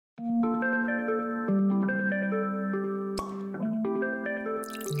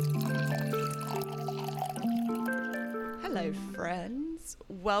Hello, friends.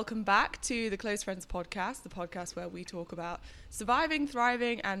 Welcome back to the Close Friends podcast, the podcast where we talk about surviving,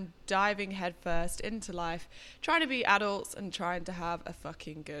 thriving, and diving headfirst into life, trying to be adults and trying to have a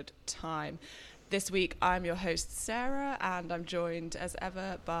fucking good time. This week, I'm your host, Sarah, and I'm joined as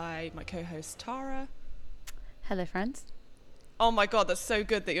ever by my co-host, Tara. Hello, friends. Oh my God, that's so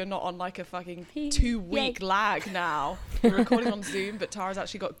good that you're not on like a fucking 2-week lag now. We're recording on Zoom, but Tara's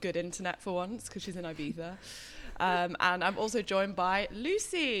actually got good internet for once because she's in Ibiza. And I'm also joined by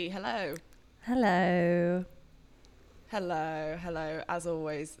Lucy. Hello. Hello. Hello. As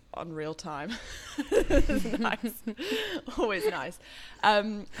always, on real time. Nice. Always nice.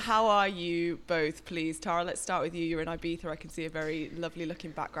 How are you both, please? Tara, let's start with you. You're in Ibiza. I can see a very lovely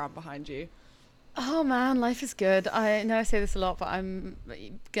looking background behind you. Oh man, life is good. I know I say this a lot, but I'm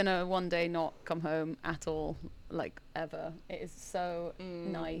gonna one day not come home at all, like ever. It is so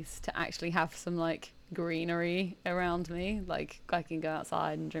nice to actually have some like greenery around me. Like I can go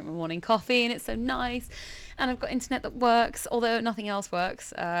outside and drink my morning coffee and it's so nice. And I've got internet that works, although nothing else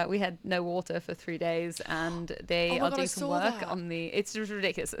works. We had no water for 3 days and they are doing some work on the, it's just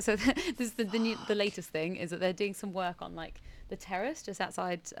ridiculous. So this is the latest thing is that they're doing some work on like the terrace just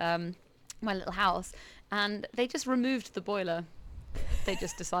outside my little house, and they just removed the boiler. They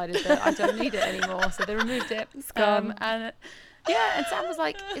just decided that I don't need it anymore, so they removed it. It's gone. And Sam was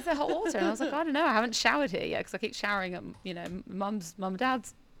like, "Is there hot water?" And I was like, "I don't know. I haven't showered here yet because I keep showering at mum and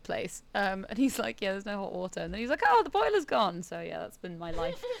dad's place." And he's like, "Yeah, there's no hot water." And then he's like, "Oh, the boiler's gone." So yeah, that's been my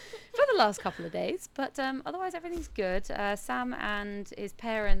life for the last couple of days. But otherwise, everything's good. Sam and his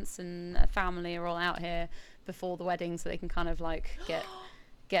parents and family are all out here before the wedding, so they can kind of like get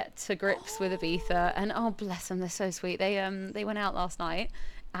to grips with Ibiza. And oh bless them, they're so sweet. They went out last night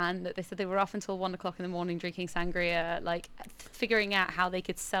and they said they were up until 1 o'clock in the morning drinking sangria, like figuring out how they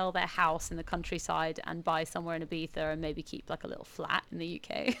could sell their house in the countryside and buy somewhere in Ibiza and maybe keep like a little flat in the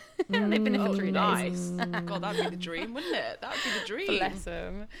UK. They've been here for 3 days. God, that'd be the dream, wouldn't it? That'd be the dream. Bless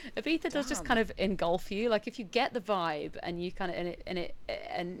them. Ibiza does just kind of engulf you. Like if you get the vibe and you kind of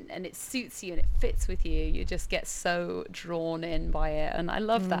and it suits you and it fits with you, you just get so drawn in by it. And I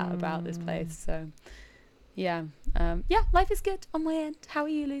love that about this place. So yeah, life is good on my end. How are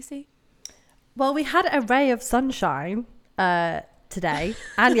you, Lucy? Well, we had a ray of sunshine today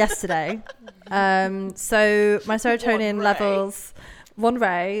and yesterday. So my serotonin levels, one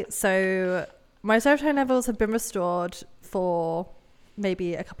ray. So my serotonin levels have been restored for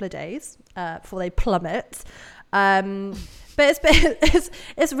maybe a couple of days before they plummet. But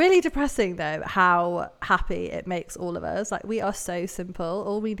it's really depressing though how happy it makes all of us. Like we are so simple.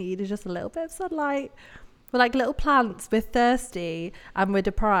 All we need is just a little bit of sunlight. We're like little plants. We're thirsty and we're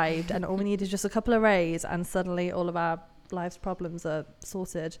deprived, and all we need is just a couple of rays, and suddenly all of our life's problems are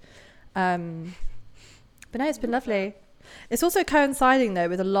sorted. But no, it's been lovely. It's also coinciding though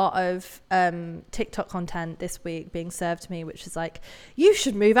with a lot of TikTok content this week being served to me, which is like, you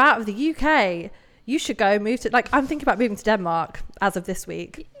should move out of the UK. You should go move to, like, I'm thinking about moving to Denmark as of this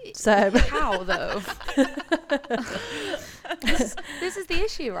week. So how though? This is the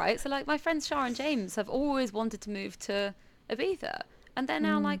issue, right? So like my friends Shah and James have always wanted to move to Ibiza, and they're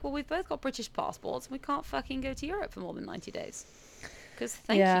now like, well, we've both got British passports and we can't fucking go to Europe for more than 90 days because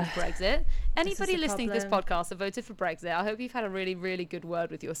thank you Brexit. Anybody listening to this podcast that voted for Brexit, I hope you've had a really, really good word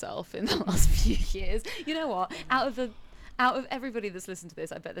with yourself in the last few years. You know what, out of everybody that's listened to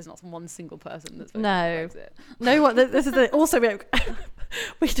this, I bet there's not one single person that's voted for Brexit. No one. This is also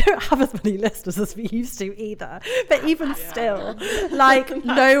we don't have as many listeners as we used to either. But even still, like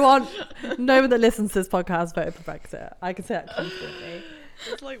no one that listens to this podcast voted for Brexit. I can say that confidently.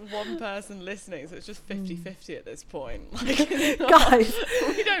 It's like one person listening, so it's just 50-50 at this point. Like, guys,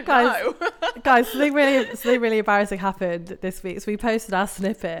 we don't know. Guys, something really embarrassing happened this week. So we posted our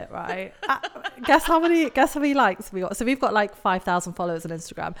snippet, right? Guess how many likes we got? So we've got like 5,000 followers on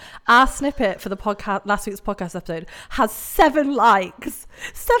Instagram. Our snippet for the podcast, last week's podcast episode, has 7 likes.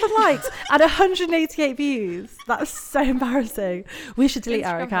 7 likes and 188 views. That's so embarrassing. We should delete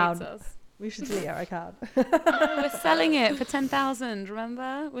our account. We should delete our account. We're selling it for 10,000.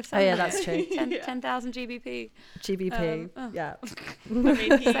 Remember? We're selling that's true. 10,000 GBP. Yeah. I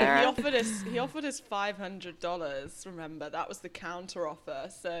mean, he offered us $500. Remember, that was the counter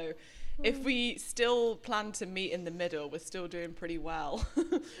offer. So, if we still plan to meet in the middle, we're still doing pretty well.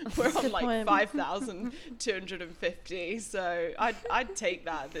 We're on like 5,250. So I'd take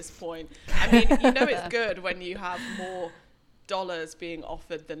that at this point. I mean, it's good when you have more dollars being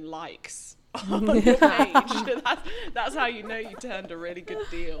offered than likes. on your page. That's how you know you turned a really good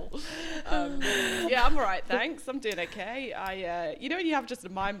deal. Yeah, I'm all right, thanks. I'm doing okay. You know when you have just a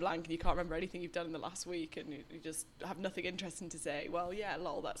mind blank and you can't remember anything you've done in the last week and you just have nothing interesting to say? Well, yeah,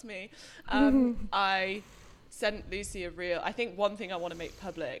 lol, that's me. I sent Lucy I think one thing I want to make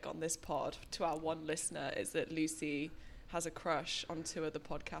public on this pod to our one listener is that Lucy has a crush on two of the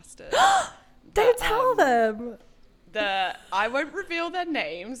podcasters. Don't tell them. I won't reveal their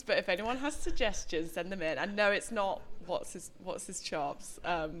names, but if anyone has suggestions, send them in. And no, it's not what's his chops.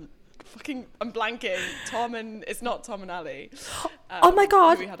 I'm blanking. It's not Tom and Ali. Oh my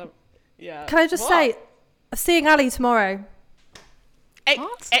God. Yeah. Can I just say, seeing Ali tomorrow.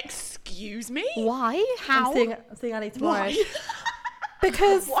 What? Excuse me? Why? How? I'm seeing Ali tomorrow. Why?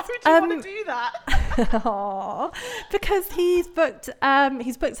 Because why would you want to do that? Aww, because he's booked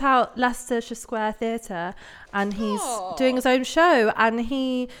out Leicestershire Square Theatre, and he's doing his own show. And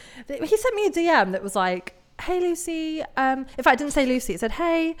he sent me a DM that was like, "Hey Lucy," in fact I didn't say Lucy, it said,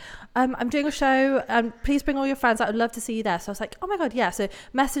 "Hey, I'm doing a show, please bring all your friends, I would love to see you there." So I was like, oh my God, yeah. So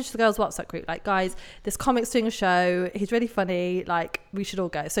message the girls WhatsApp group, like, guys, this comic's doing a show, he's really funny, like, we should all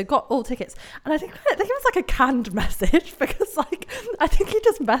go. So got all tickets, and I think it was like a canned message, because like I think he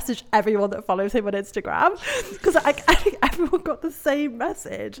just messaged everyone that follows him on Instagram, because I think everyone got the same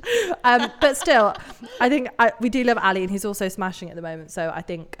message. But still, I think we do love Ali, and he's also smashing at the moment, so I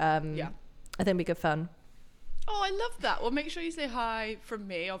think I think it'd be good fun. Oh, I love that. Well, make sure you say hi from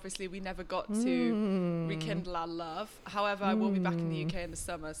me. Obviously, we never got to rekindle our love. However, I will be back in the UK in the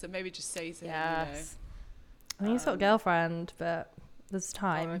summer, so maybe just say to him, Yes. I mean, he's got a girlfriend, but there's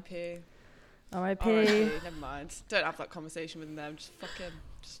time. R.I.P. R.I.P. Never mind. Don't have that conversation with them. Just fucking,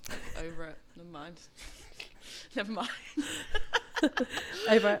 just over it. Never mind. Never mind.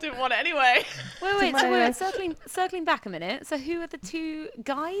 Over it. Didn't want it anyway. Wait, circling back a minute. So who are the two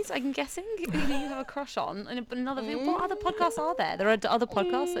guys, I'm guessing, who you have a crush on? And another thing, what other podcasts are there? There are other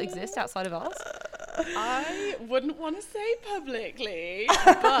podcasts that exist outside of ours? I wouldn't want to say publicly,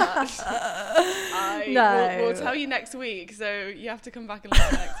 but we'll tell you next week. So you have to come back and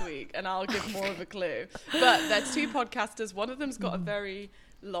listen next week, and I'll give more of a clue. But there's two podcasters. One of them's got a very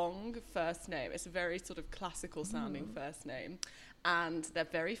long first name. It's a very sort of classical sounding first name, and they're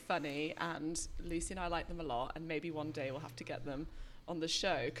very funny, and Lucy and I like them a lot, and maybe one day we'll have to get them on the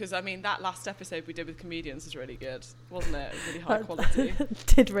show, because I mean that last episode we did with comedians was really good, wasn't it? It was really high quality.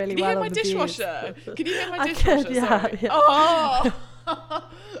 Did really well. Can you hear my dishwasher? Can you hear my dishwasher? Could, yeah, sorry. Yeah. Oh,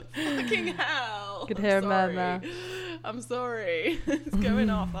 fucking hell! Could hear a murmur. I'm sorry. It's going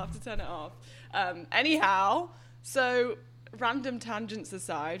off. I have to turn it off. Anyhow, so random tangents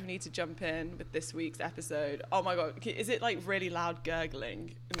aside, we need to jump in with this week's episode. Oh my God, is it like really loud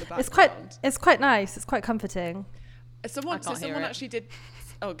gurgling in the background? It's quite nice. It's quite comforting. Someone actually did.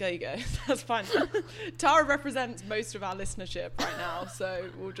 Oh, there you go. That's fine. Tara represents most of our listenership right now, so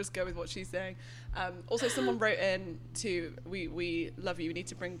we'll just go with what she's saying. Also, someone wrote in to we love you. We need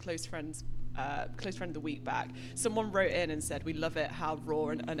to bring close friend of the week back. Someone wrote in and said we love it how raw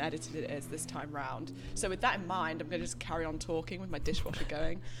and unedited it is this time round. So with that in mind, I'm going to just carry on talking with my dishwasher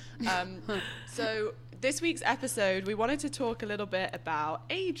going. So this week's episode, we wanted to talk a little bit about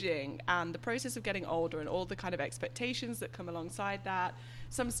aging and the process of getting older and all the kind of expectations that come alongside that.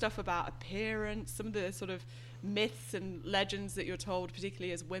 Some stuff about appearance, some of the sort of myths and legends that you're told,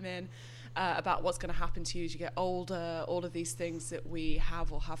 particularly as women, about what's going to happen to you as you get older, all of these things that we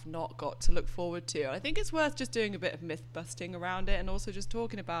have or have not got to look forward to. And I think it's worth just doing a bit of myth busting around it and also just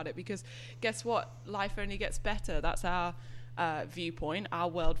talking about it, because guess what? Life only gets better. That's our viewpoint,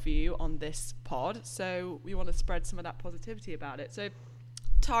 our worldview on this pod. So we want to spread some of that positivity about it. So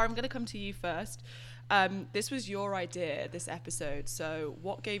Tara, I'm going to come to you first. This was your idea, this episode. So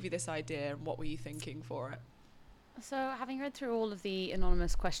what gave you this idea and what were you thinking for it? So having read through all of the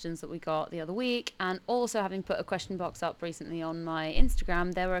anonymous questions that we got the other week, and also having put a question box up recently on my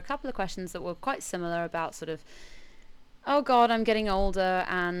Instagram, there were a couple of questions that were quite similar about sort of, oh God, I'm getting older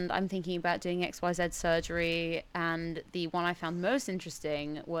and I'm thinking about doing XYZ surgery. And the one I found most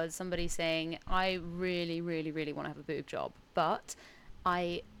interesting was somebody saying, I really, really, really want to have a boob job, but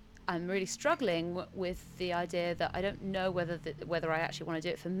I'm really struggling with the idea that I don't know whether I actually want to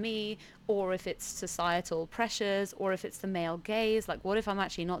do it for me, or if it's societal pressures, or if it's the male gaze. Like, what if I'm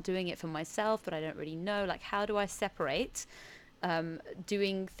actually not doing it for myself, but I don't really know? Like, how do I separate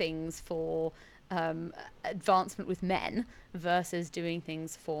doing things for advancement with men versus doing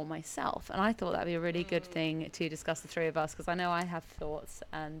things for myself? And I thought that'd be a really good thing to discuss, the three of us, because I know I have thoughts,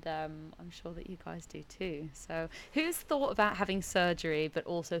 and I'm sure that you guys do too. So who's thought about having surgery but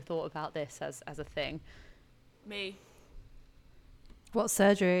also thought about this as a thing? Me. What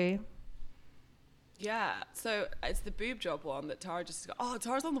surgery? Yeah, so it's the boob job one that Tara just got. Oh,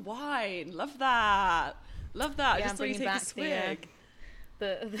 Tara's on the wine. Love that. Love that. Yeah, I just saw you take a swig.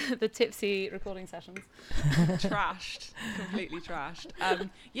 The tipsy recording sessions. Trashed, completely trashed.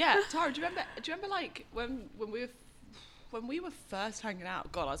 Yeah, Tara, do you remember like when we were first hanging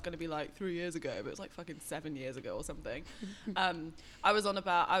out? God, I was going to be like 3 years ago, but it was like fucking 7 years ago or something. I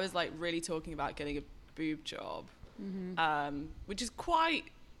was like really talking about getting a boob job, which is quite.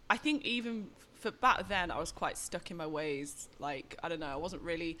 I think even for back then, I was quite stuck in my ways. Like, I don't know, I wasn't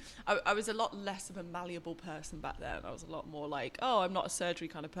really, I was a lot less of a malleable person back then. I was a lot more like, oh, I'm not a surgery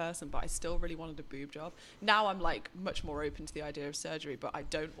kind of person, but I still really wanted a boob job. Now I'm like much more open to the idea of surgery, but I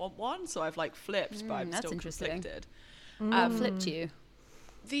don't want one. So I've like flipped, but I'm still conflicted. What flipped you?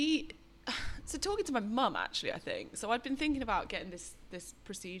 So talking to my mum, actually, I think. So I'd been thinking about getting this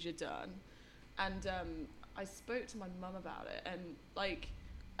procedure done. And I spoke to my mum about it. And like,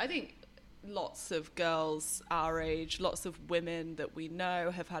 I think lots of girls our age, lots of women that we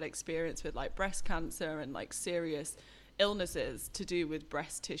know have had experience with like breast cancer and like serious illnesses to do with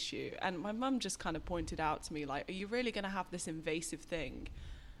breast tissue. And my mum just kind of pointed out to me, like, are you really going to have this invasive thing,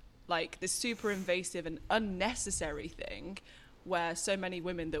 like this super invasive and unnecessary thing where so many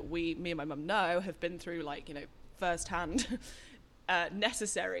women that me and my mum know have been through, like, you know, firsthand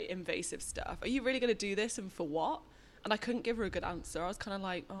necessary invasive stuff. Are you really going to do this, and for what? And I couldn't give her a good answer. I was kind of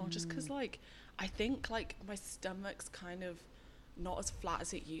like, oh, just because, like, I think, like, my stomach's kind of not as flat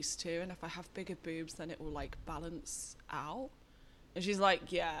as it used to. And if I have bigger boobs, then it will, like, balance out. And she's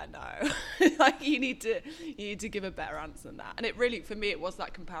like, yeah, no. Like, you need to give a better answer than that. And it really, for me, it was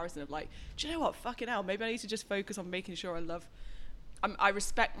that comparison of, like, do you know what? Fucking hell. Maybe I need to just focus on making sure I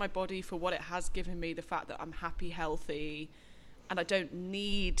respect my body for what it has given me, the fact that I'm happy, healthy, and I don't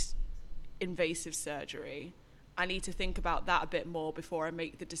need invasive surgery. I need to think about that a bit more before I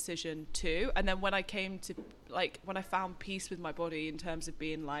make the decision too. And then when I came to, like, when I found peace with my body in terms of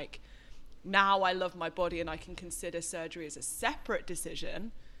being like, now I love my body and I can consider surgery as a separate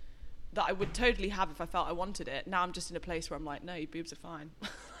decision that I would totally have if I felt I wanted it. Now I'm just in a place where I'm like, no, your boobs are fine.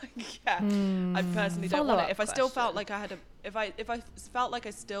 Yeah, I personally don't want it. If I still felt like I had if I felt like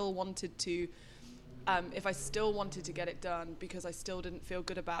I still wanted to, if I still wanted to get it done because I still didn't feel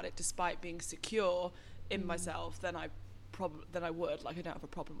good about it despite being secure in myself, then I would. Like, I don't have a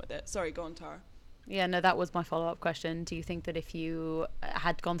problem with it. Sorry, go on, Tara. Yeah, no, that was my follow-up question. Do you think that if you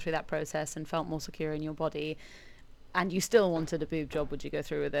had gone through that process and felt more secure in your body and you still wanted a boob job, would you go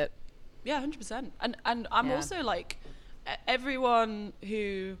through with it? Yeah, 100%. And I'm also like, everyone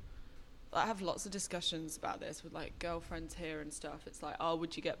who, I have lots of discussions about this with like girlfriends here and stuff. It's like, oh,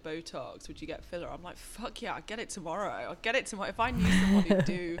 would you get Botox? Would you get filler? I'm like, fuck yeah, I'll get it tomorrow. If I knew someone who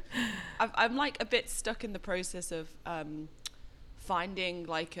do, I'm like a bit stuck in the process of finding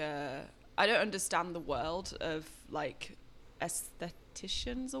like I don't understand the world of like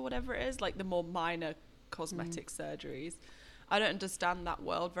aestheticians or whatever it is, like the more minor cosmetic surgeries. I don't understand that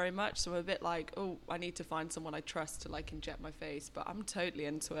world very much, so I'm a bit like, oh, I need to find someone I trust to like inject my face, but I'm totally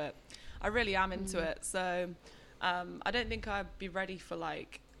into it. I really am into it. So I don't think I'd be ready for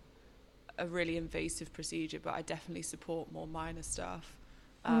like a really invasive procedure, but I definitely support more minor stuff.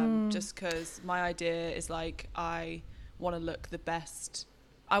 Just because my idea is like, I want to look the best.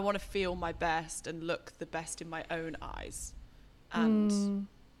 I want to feel my best and look the best in my own eyes. And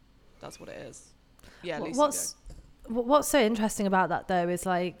that's what it is. Yeah, What's so interesting about that though is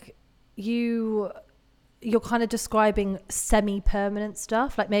like you're kind of describing semi-permanent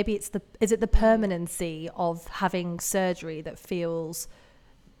stuff. Like maybe is it the permanency of having surgery that feels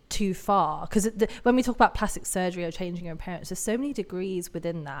too far? Because when we talk about plastic surgery or changing your appearance, there's so many degrees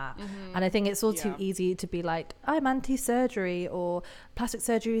within that. And I think it's all too easy to be like, I'm anti-surgery or plastic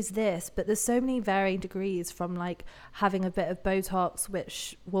surgery is this, but there's so many varying degrees, from like having a bit of Botox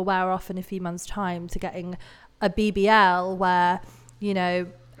which will wear off in a few months' time to getting a BBL where, you know,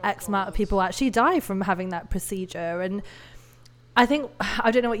 X amount of people actually die from having that procedure. And I think, I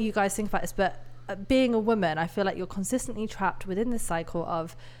don't know what you guys think about this, but being a woman, I feel like you're consistently trapped within this cycle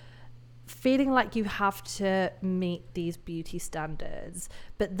of feeling like you have to meet these beauty standards.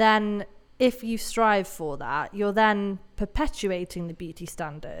 But then if you strive for that, you're then perpetuating the beauty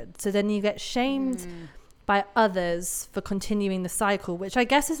standard. So then you get shamed by others for continuing the cycle, which I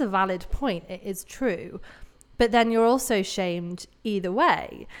guess is a valid point. It is true. But then you're also shamed either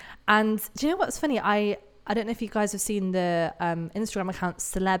way. And do you know what's funny? I don't know if you guys have seen the Instagram account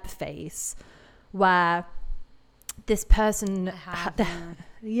Celeb Face, where this person...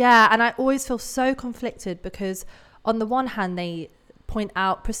 Yeah, and I always feel so conflicted because on the one hand, they point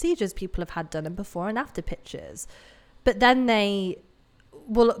out procedures people have had done and before and after pictures. But then they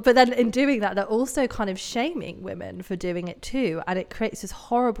well, but then in doing that, they're also kind of shaming women for doing it too, and it creates this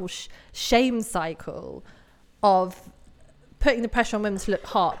horrible shame cycle of putting the pressure on women to look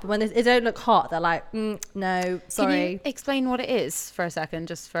hot. But when they don't look hot, they're like, no, sorry. Can you explain what it is for a second,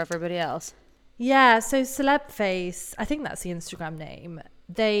 just for everybody else? Yeah, so Celeb Face, I think that's the Instagram name.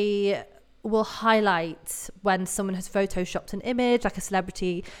 They will highlight when someone has photoshopped an image, like a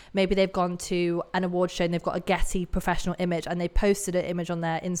celebrity. Maybe they've gone to an award show and they've got a Getty professional image and they posted an image on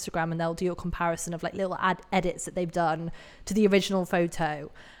their Instagram, and they'll do a comparison of like little edits that they've done to the original photo.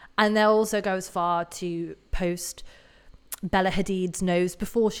 And they'll also go as far to post Bella Hadid's nose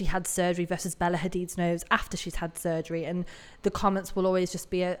before she had surgery versus Bella Hadid's nose after she's had surgery, and the comments will always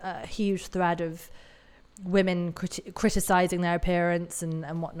just be a huge thread of women criticizing their appearance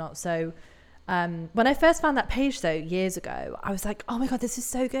and whatnot. So when I first found that page though years ago, I was like, oh my god, this is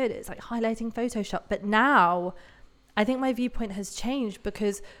so good, it's like highlighting Photoshop. But now I think my viewpoint has changed,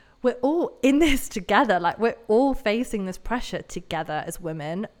 because we're all in this together, like we're all facing this pressure together as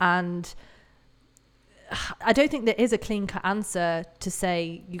women, and I don't think there is a clean-cut answer to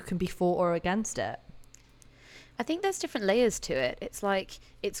say you can be for or against it. I think there's different layers to it. It's like,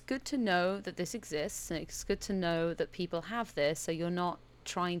 it's good to know that this exists, and it's good to know that people have this, so you're not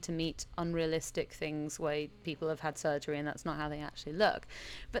trying to meet unrealistic things where people have had surgery and that's not how they actually look.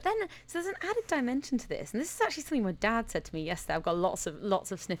 But then, so there's an added dimension to this, and this is actually something my dad said to me yesterday. I've got lots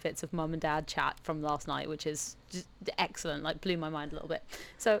of snippets of mum and dad chat from last night, which is just excellent, like blew my mind a little bit.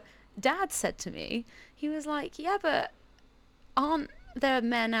 So Dad said to me, he was like, yeah, but aren't there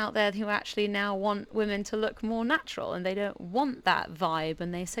men out there who actually now want women to look more natural, and they don't want that vibe,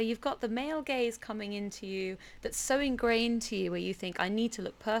 and they say you've got the male gaze coming into you that's so ingrained to you where you think I need to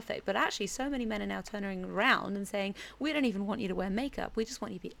look perfect, but actually so many men are now turning around and saying we don't even want you to wear makeup, we just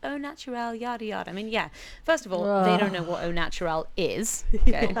want you to be au naturel, yada yada. I mean, yeah, first of all, they don't know what au naturel is,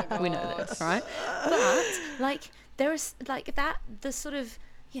 okay? We know this, right? But like there is like that, the sort of,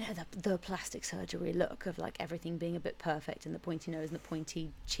 you know, the plastic surgery look of like everything being a bit perfect and the pointy nose and the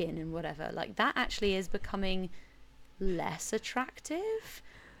pointy chin and whatever, like that actually is becoming less attractive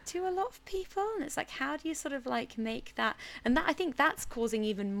to a lot of people. And it's like, how do you sort of like make that, and that, I think that's causing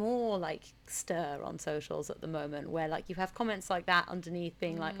even more like stir on socials at the moment, where like you have comments like that underneath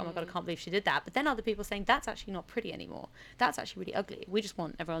being like, oh my god, I can't believe she did that, but then other people saying that's actually not pretty anymore, that's actually really ugly, we just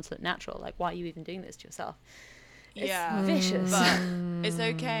want everyone to look natural, like why are you even doing this to yourself? It's vicious. But it's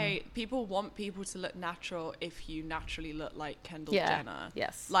okay. People want people to look natural if you naturally look like Kendall Jenner.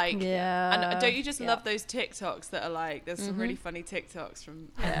 Yes. Like, and don't you just love those TikToks that are like, there's some really funny TikToks from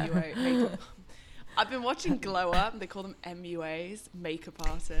MUA makeup. I've been watching Glow Up. They call them MUAs, makeup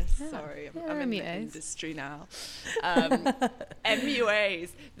artists. Yeah. Sorry, I'm in the industry now.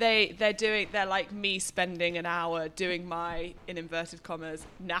 MUAs. They're like me spending an hour doing my, in inverted commas,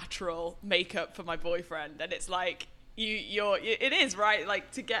 natural makeup for my boyfriend, and it's like it is right,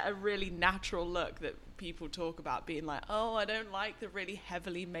 like to get a really natural look that people talk about being like, oh, I don't like the really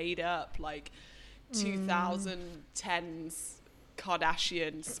heavily made up like 2010s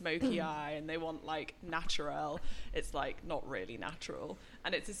Kardashian smoky eye, and they want like natural. It's like not really natural.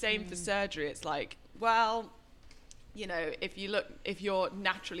 And it's the same for surgery. It's like, well, you know, if you're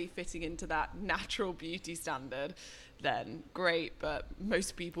naturally fitting into that natural beauty standard, then great, but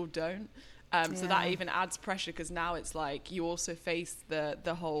most people don't. So that even adds pressure, because now it's like you also face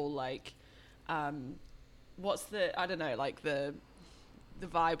the whole like what's the, I don't know, like the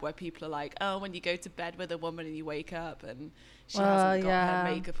vibe where people are like, oh, when you go to bed with a woman and you wake up and she hasn't got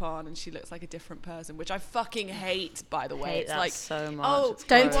her makeup on and she looks like a different person, which I fucking hate, by the way. It's like, so much. Oh,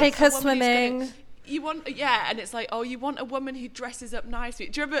 don't take her swimming. You want, and it's like, oh, you want a woman who dresses up nicely.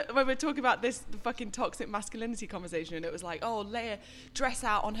 Do you remember when we were talking about this, the fucking toxic masculinity conversation, and it was like, oh, Leia dress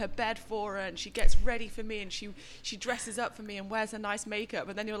out on her bed for her and she gets ready for me and she dresses up for me and wears her nice makeup,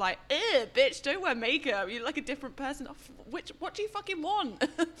 and then you're like, ew, bitch, don't wear makeup, you're like a different person. What do you fucking want?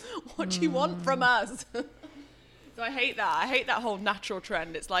 What do you want from us? So I hate that whole natural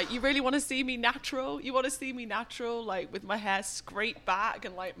trend. It's like, you really want to see me natural? You want to see me natural, like with my hair scraped back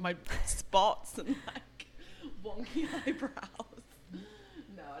and like my spots and like wonky eyebrows?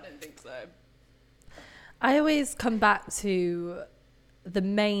 No, I don't think so. I always come back to the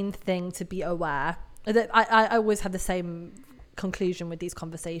main thing to be aware. I always have the same conclusion with these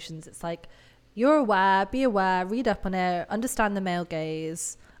conversations. It's like, you're aware, be aware, read up on it, understand the male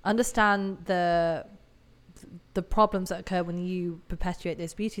gaze, understand the problems that occur when you perpetuate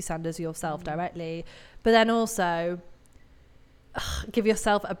those beauty standards yourself directly, but then also give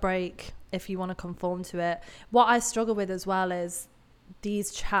yourself a break if you want to conform to it. What I struggle with as well is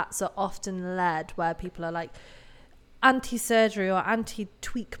these chats are often led where people are like, anti-surgery or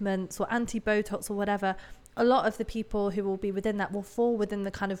anti-tweakments or anti-Botox or whatever, a lot of the people who will be within that will fall within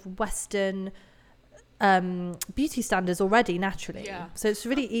the kind of Western beauty standards already naturally. Yeah. So it's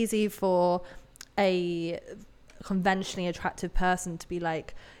really easy for a conventionally attractive person to be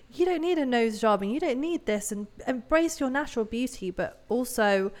like, you don't need a nose job and you don't need this, and embrace your natural beauty. But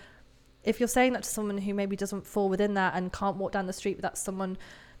also, if you're saying that to someone who maybe doesn't fall within that and can't walk down the street without someone,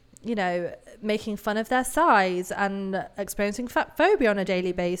 you know, making fun of their size and experiencing fat phobia on a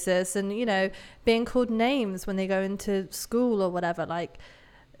daily basis, and, you know, being called names when they go into school or whatever, like,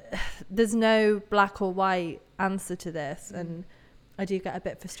 there's no black or white answer to this. And I do get a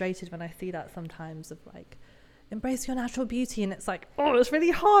bit frustrated when I see that sometimes, of like, embrace your natural beauty, and it's like, oh, it's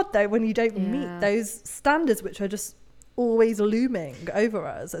really hard though when you don't meet those standards which are just always looming over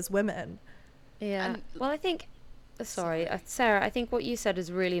us as women. Well, I think Sarah, I think what you said is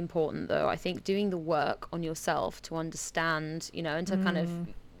really important though. I think doing the work on yourself to understand, you know, and to kind of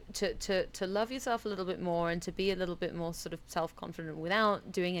to love yourself a little bit more, and to be a little bit more sort of self-confident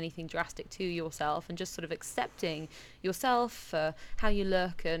without doing anything drastic to yourself, and just sort of accepting yourself for how you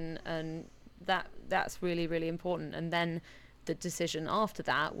look, and that's really, really important. And then the decision after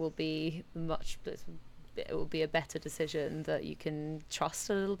that will be it will be a better decision that you can trust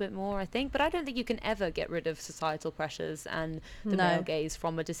a little bit more, I think. But I don't think you can ever get rid of societal pressures and the male gaze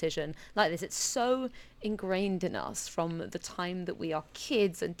from a decision like this. It's so ingrained in us from the time that we are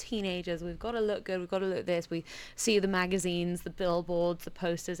kids and teenagers. We've got to look good, we've got to look this. We see the magazines, the billboards, the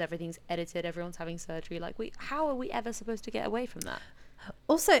posters, everything's edited, everyone's having surgery. Like, how are we ever supposed to get away from that?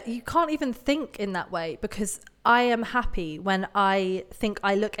 Also, you can't even think in that way, because I am happy when I think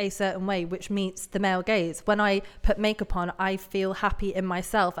I look a certain way, which meets the male gaze. When I put makeup on, I feel happy in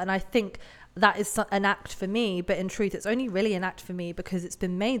myself, and I think that is an act for me. But in truth, it's only really an act for me because it's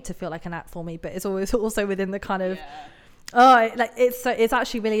been made to feel like an act for me. But it's always also within the kind of it's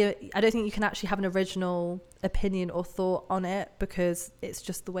actually really, I don't think you can actually have an original opinion or thought on it, because it's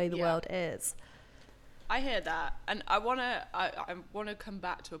just the way the world is. I hear that, and I wanna come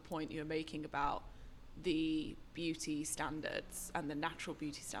back to a point you were making about the beauty standards and the natural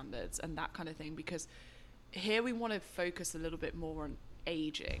beauty standards and that kind of thing, because here we want to focus a little bit more on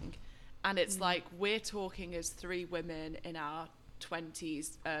aging, and it's like we're talking as three women in our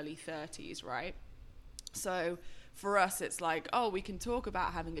 20s, early 30s, right? So for us, it's like, oh, we can talk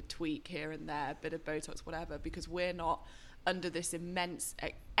about having a tweak here and there, a bit of Botox, whatever, because we're not under this immense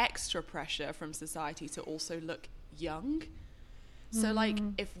extra pressure from society to also look young. So like,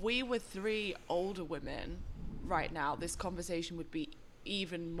 if we were three older women right now, this conversation would be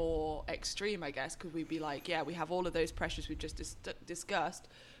even more extreme, I guess, because we'd be like, yeah, we have all of those pressures we've just discussed,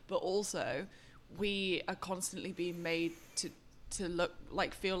 but also we are constantly being made to look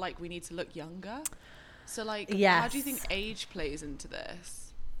like, feel like we need to look younger. So like, how do you think age plays into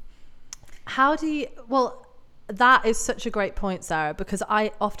this? That is such a great point, Sarah, because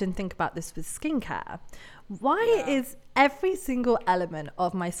I often think about this with skincare. Why is every single element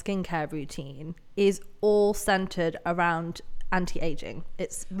of my skincare routine is all centered around anti-aging?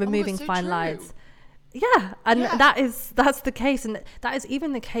 It's removing fine lines. Yeah, and that's the case, and that is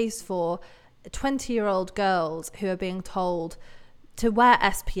even the case for 20-year-old girls who are being told to wear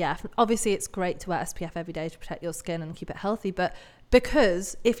SPF. Obviously, it's great to wear SPF every day to protect your skin and keep it healthy, but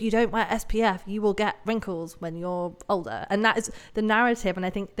because if you don't wear SPF, you will get wrinkles when you're older. And that is the narrative. And I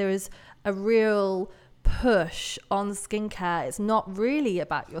think there is a real push on skincare. It's not really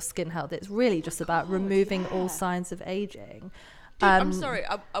about your skin health. It's really just about removing all signs of aging. Dude, I'm sorry.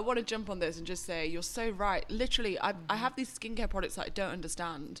 I want to jump on this and just say, you're so right. Literally, I have these skincare products that I don't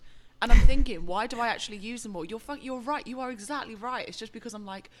understand. And I'm thinking, why do I actually use them all? You're right. You are exactly right. It's just because I'm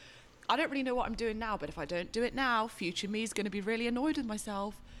like, I don't really know what I'm doing now, but if I don't do it now, future me is going to be really annoyed with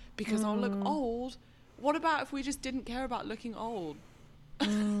myself because I'll look old. What about if we just didn't care about looking old?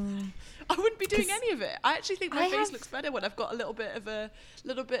 I wouldn't be doing any of it. I actually think my face looks better when I've got a little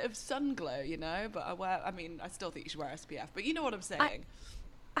bit of sun glow, you know. But I still think you should wear SPF. But you know what I'm saying.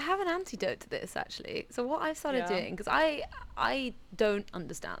 I have an antidote to this, actually. So what I've started doing, because I don't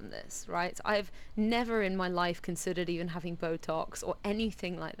understand this, right? I've never in my life considered even having Botox or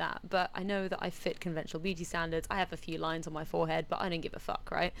anything like that. But I know that I fit conventional beauty standards. I have a few lines on my forehead, but I don't give a fuck,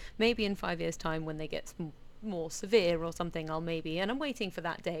 right? Maybe in 5 years' time when they get more severe or something, and I'm waiting for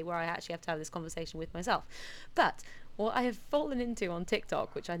that day where I actually have to have this conversation with myself. But what I have fallen into on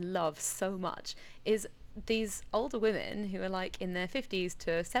TikTok, which I love so much, is these older women who are like in their 50s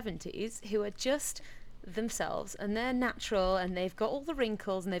to 70s who are just themselves, and they're natural, and they've got all the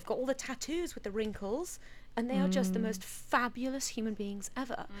wrinkles, and they've got all the tattoos with the wrinkles, and they are just the most fabulous human beings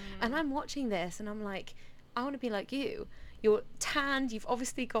ever. And I'm watching this and I'm like, I want to be like you. You're tanned. You've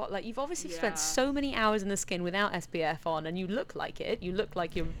obviously spent Yeah. so many hours in the skin without SPF on, and you look like it. You look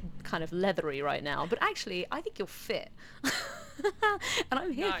like you're kind of leathery right now. But actually, I think you're fit, and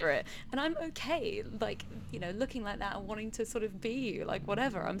I'm here for Nice. it. And I'm okay, like, you know, looking like that and wanting to sort of be you, like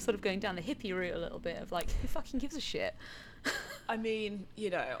whatever. I'm sort of going down the hippie route a little bit of like, who fucking gives a shit? I mean, you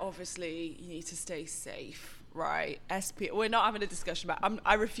know, obviously you need to stay safe, right? We're not having a discussion about.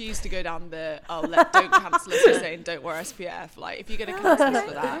 I refuse to go down the. Don't cancel us for saying don't wear SPF. Like, if you're going to cancel us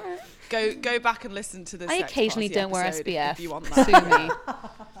for that, go back and listen to the. I Sex occasionally Party don't wear episode SPF. if you want that. Sue me.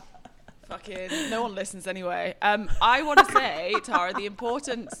 Fucking no one listens anyway. I want to say, Tara, the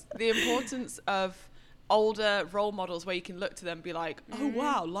importance of older role models where you can look to them and be like, oh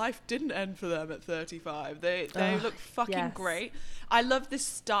wow, life didn't end for them at 35. They look fucking yes. great. I love this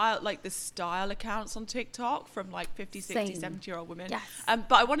style, like the style accounts on TikTok from like 50, 60, Same. 70-year-old women. Yes.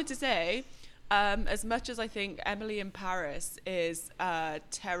 But I wanted to say, as much as I think Emily in Paris is a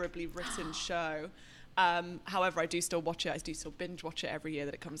terribly written show, however, I do still watch it. I do still binge watch it every year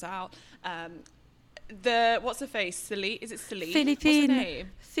that it comes out. What's her face? Celine? Is it Celine? Philippine. What's her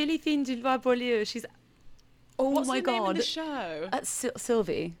name? Philippine Dubois-Beaulieu. She's. Oh What's my her name in god. the show?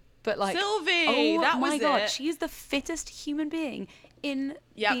 Sylvie. But like. Sylvie. Oh that my was god, it. she is the fittest human being in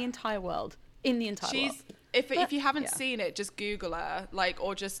Yep. the entire world. In the entire world. If you haven't yeah. seen it, just Google her, like,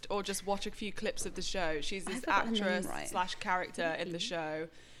 or just watch a few clips of the show. She's this forgot her name actress right. / character in the show,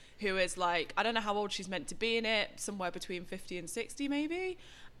 who is like, I don't know how old she's meant to be in it, somewhere between 50 and 60 maybe,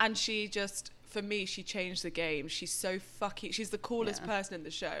 and she just, for me, she changed the game. She's so fucking, she's the coolest Yeah. person in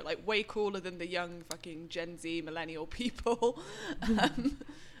the show, like way cooler than the young fucking Gen Z millennial people.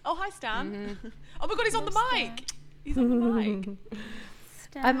 Oh, hi Stan. Oh my god, he's on the mic. He's on the mic.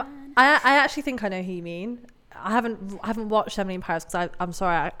 I actually think I know who you mean. I haven't watched Emily in Paris because I'm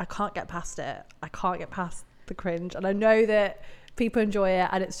sorry, I can't get past it. I can't get past the cringe, and I know that people enjoy it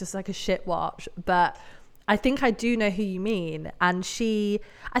and it's just like a shit watch, but I think I do know who you mean. And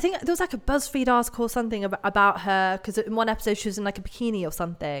I think there was like a BuzzFeed article or something about her, because in one episode she was in like a bikini or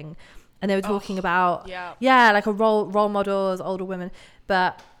something, and they were talking about like a role model as older women.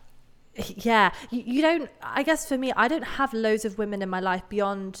 But yeah, you don't, I guess for me, I don't have loads of women in my life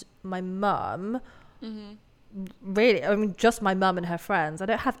beyond my mum. Really, I mean, just my mum and her friends. I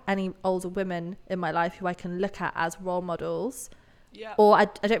don't have any older women in my life who I can look at as role models. Yeah. Or I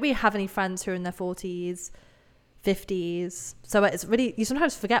don't really have any friends who are in their 40s, 50s. So it's really, you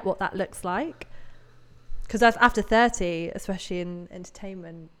sometimes forget what that looks like. Because after 30, especially in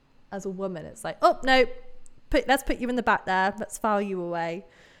entertainment, as a woman, it's like, oh, no, let's put you in the back there. Let's file you away.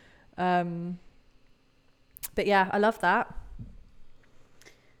 But yeah, I love that.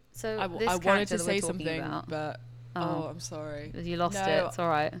 So I this wanted character to that we're say talking something, about, but I'm sorry. you lost No, it. It's all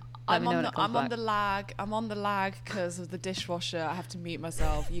right. I'm on the lag. I'm on the lag because of the dishwasher. I have to mute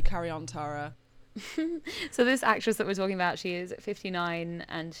myself. You carry on, Tara. So this actress that we're talking about, she is 59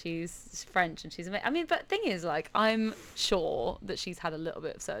 and she's French and she's amazing. I mean, but thing is, like, I'm sure that she's had a little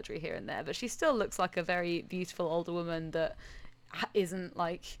bit of surgery here and there, but she still looks like a very beautiful older woman that isn't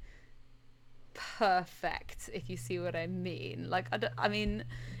like perfect, if you see what I mean. Like, I mean,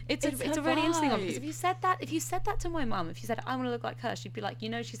 it's a really interesting one, because if you said that to my mum, if you said I want to look like her, she'd be like, you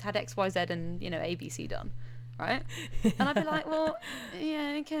know, she's had XYZ and, you know, ABC done, right? And I'd be like, well,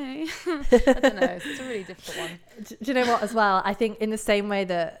 yeah, okay. I don't know, it's a really difficult one. Do you know what, as well, I think in the same way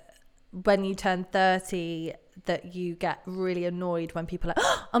that when you turn 30, that you get really annoyed when people are like,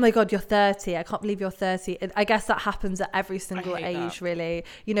 oh my god, you're 30, I can't believe you're 30. I guess that happens at every single age that. Really,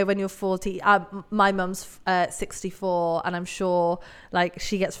 you know, when you're 40, my mum's 64, and I'm sure like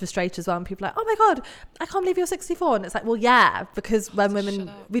she gets frustrated as well, and people are like, oh my god, I can't believe you're 64. And it's like, well, yeah, because when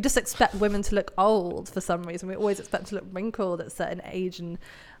women, we just expect women to look old for some reason. We always expect to look wrinkled at a certain age, and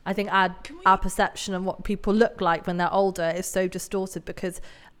I think our perception of what people look like when they're older is so distorted, because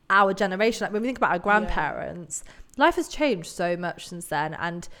our generation, like when we think about our grandparents, life has changed so much since then,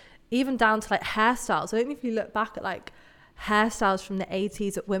 and even down to like hairstyles. I don't know if you look back at like hairstyles from the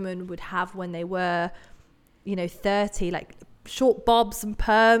 80s that women would have when they were, you know, 30, like short bobs and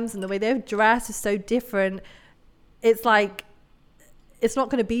perms, and the way they would dress is so different. It's like, it's not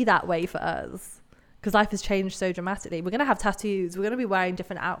going to be that way for us, because life has changed so dramatically. We're going to have tattoos, we're going to be wearing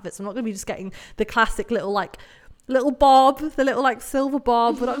different outfits. I'm not going to be just getting the classic little bob, the little like silver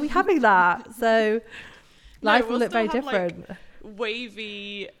bob. We're not going to be having that. So life will look very different. Like,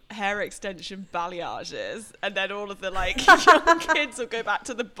 wavy hair extension balayages, and then all of the like young kids will go back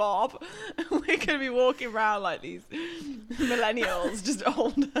to the bob. We're going to be walking around like these millennials, just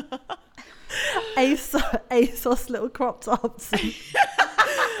older. ASOS little crop tops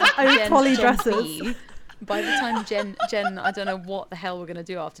and poly dresses. By the time Gen, I don't know what the hell we're going to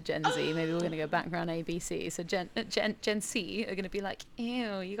do after Gen Z. Maybe we're going to go background ABC. So Gen C are going to be like,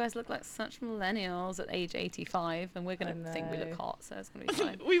 ew, you guys look like such millennials at age 85, and we're going to think we look hot. So it's going to be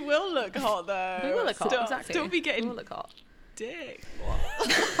fine. We will look hot though. We will look hot, exactly. Don't be getting we will look hot. dick.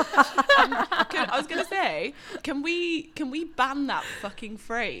 I was gonna say, can we ban that fucking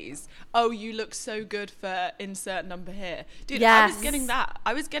phrase? Oh, you look so good for insert number here, dude. Yes. I was getting that.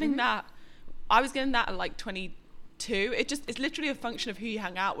 I was getting that at like 22. It's literally a function of who you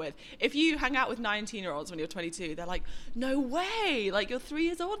hang out with. If you hang out with 19-year-olds when you're 22, they're like, no way, like you're 3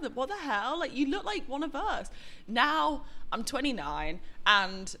 years older. What the hell? Like you look like one of us. Now I'm 29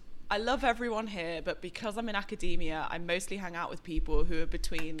 and I love everyone here, but because I'm in academia, I mostly hang out with people who are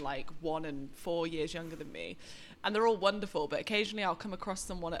between like 1 and 4 years younger than me. And they're all wonderful, but occasionally I'll come across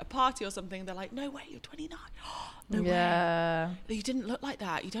someone at a party or something. They're like, no way, you're 29. No way. You didn't look like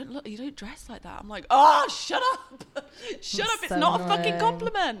that. You don't dress like that. I'm like, oh, shut up. Shut up. It's so not a fucking annoying.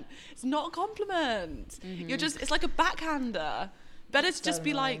 compliment. It's not a compliment. It's like a backhander. Better to just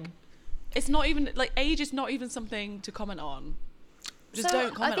be like, it's not even, like, age is not even something to comment on. Just So,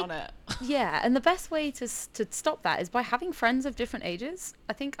 don't comment on it. Yeah, and the best way to stop that is by having friends of different ages.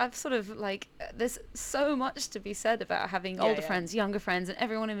 I think I've sort of like, there's so much to be said about having older friends, younger friends, and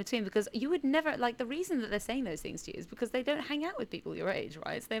everyone in between, because you would never, like, the reason that they're saying those things to you is because they don't hang out with people your age,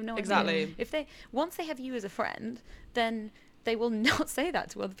 right? So they have no Exactly. idea. Once they have you as a friend, then they will not say that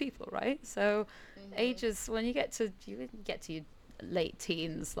to other people, right? So ages, when you get to your late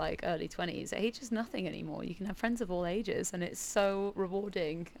teens, like early 20s, age is nothing anymore. You can have friends of all ages, and it's so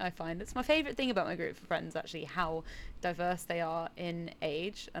rewarding. I find it's my favorite thing about my group of friends, actually, how diverse they are in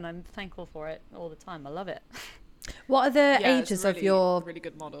age, and I'm thankful for it all the time. I love it. What are the Yeah, it's ages a of really, your really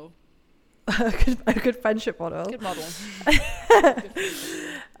good model? a good friendship model? Good model.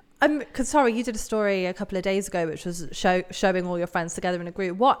 Because sorry, you did a story a couple of days ago which was showing all your friends together in a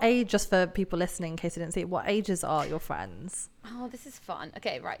group. What age, just for people listening in case they didn't see it, what ages are your friends? Oh, this is fun.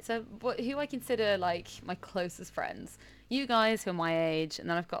 Okay, right. So who I consider like my closest friends? You guys who are my age, and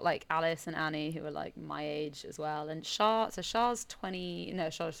then I've got like Alice and Annie who are like my age as well. And Shah's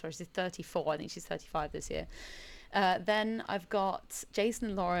 34. I think she's 35 this year. Then I've got Jason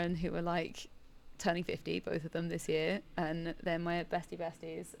and Lauren who are like turning 50, both of them this year. And then my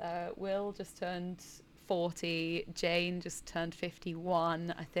besties. Will just turned 40. Jane just turned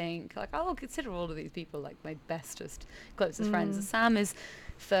 51, I think. Like, I'll consider all of these people like my bestest, closest friends. Sam is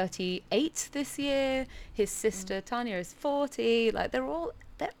 38 this year. His sister Tanya is 40. Like, they're all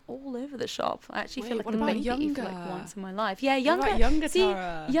over the shop. I actually feel like what a about baby for younger? like once in my life. Yeah, younger. What about younger, See,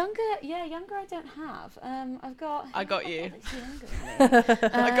 Tara? younger I don't have. I've got. I got you. I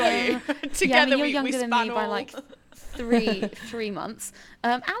I got you. Together you're we younger than span me by all. like three months.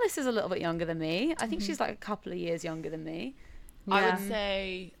 Alice is a little bit younger than me. I think she's like a couple of years younger than me.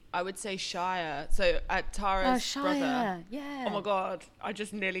 I would say Shire. So Tara's brother. Shire, yeah. Oh my god, I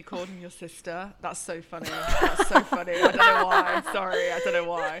just nearly called him your sister. That's so funny. That's so funny. I don't know why. Sorry, I don't know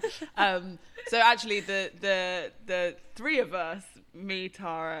why. So actually, the three of us, me,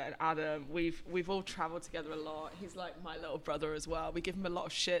 Tara, and Adam, we've all travelled together a lot. He's like my little brother as well. We give him a lot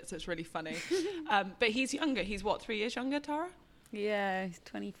of shit, so it's really funny. But he's younger. He's what, 3 years younger, Tara? Yeah, he's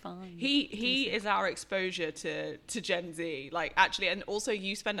 25. He is our exposure to Gen Z, like, actually, and also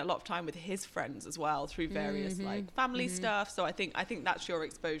you spend a lot of time with his friends as well through various like family stuff. So I think that's your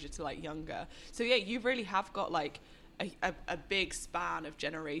exposure to like younger. So yeah, you really have got like a big span of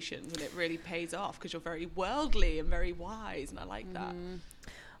generations, and it really pays off because you're very worldly and very wise, and I like that.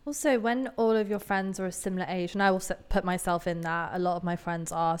 Also, when all of your friends are a similar age, and I will put myself in that, a lot of my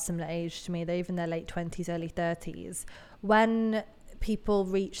friends are similar age to me, they're even in their late 20s, early 30s. When people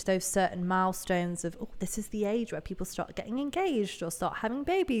reach those certain milestones of, oh, this is the age where people start getting engaged or start having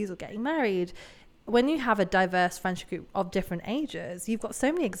babies or getting married. When you have a diverse friendship group of different ages, you've got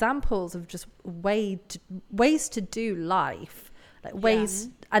so many examples of just ways to do life, like ways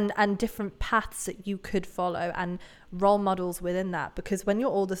and different paths that you could follow and role models within that. Because when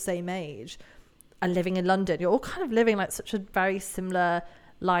you're all the same age and living in London, you're all kind of living like such a very similar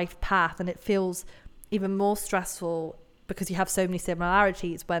life path, and it feels even more stressful because you have so many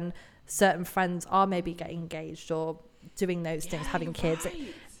similarities when certain friends are maybe getting engaged or doing those things, having kids. Right.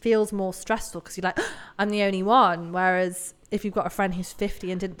 It feels more stressful because you're like, I'm the only one. Whereas if you've got a friend who's 50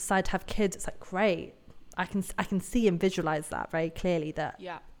 and didn't decide to have kids, it's like, great. I can see and visualize that very clearly, that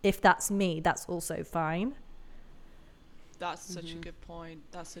if that's me, that's also fine. That's such a good point.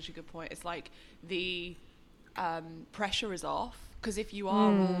 It's like the pressure is off. Because if you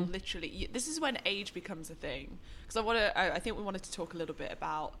are all literally, this is when age becomes a thing. Because I think we wanted to talk a little bit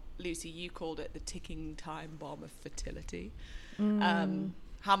about, Lucy, you called it the ticking time bomb of fertility.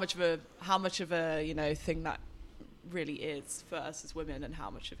 How much of a you know thing that really is for us as women, and how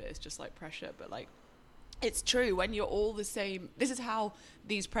much of it is just like pressure. But like, it's true, when you're all the same, this is how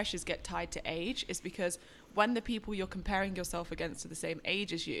these pressures get tied to age, is because when the people you're comparing yourself against are the same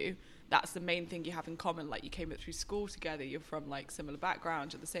age as you, that's the main thing you have in common. Like, you came up through school together, you're from like similar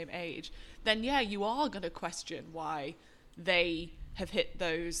backgrounds, you're the same age, then yeah, you are going to question why they have hit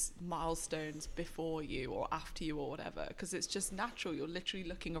those milestones before you or after you or whatever, because it's just natural. You're literally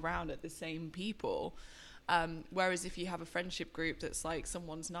looking around at the same people. Whereas if you have a friendship group that's like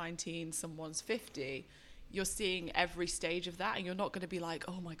someone's 19, someone's 50, you're seeing every stage of that, and you're not going to be like,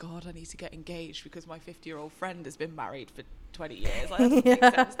 oh my God, I need to get engaged because my 50-year-old friend has been married for 20 years. Like, that doesn't make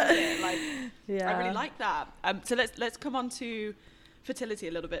sense, does it? Like, I really like that. So let's come on to fertility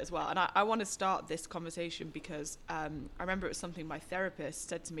a little bit as well. And I want to start this conversation because I remember it was something my therapist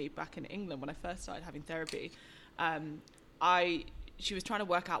said to me back in England when I first started having therapy. She was trying to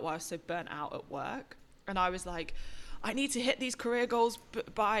work out why I was so burnt out at work. And I was like, I need to hit these career goals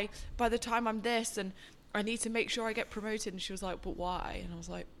by the time I'm this, and I need to make sure I get promoted. And she was like, but why? And I was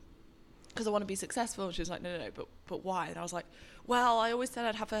like, because I want to be successful. And she was like, no, but why? And I was like, well, I always said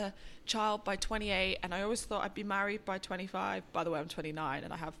I'd have a child by 28, and I always thought I'd be married by 25. By the way, I'm 29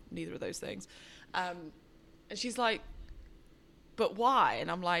 and I have neither of those things. And she's like, but why? And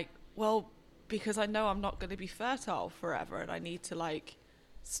I'm like, well, because I know I'm not going to be fertile forever, and I need to like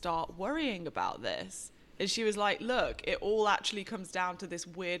start worrying about this. And she was like, look, it all actually comes down to this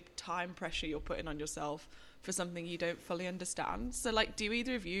weird time pressure you're putting on yourself for something you don't fully understand. So like, do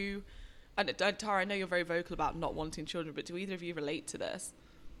either of you, and Tara, I know you're very vocal about not wanting children, but do either of you relate to this?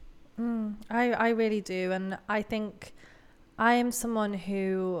 I really do. And I think I am someone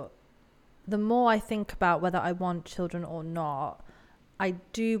who, the more I think about whether I want children or not, I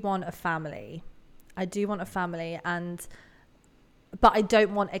do want a family. But I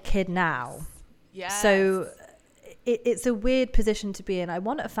don't want a kid now. Yes. So it's a weird position to be in. I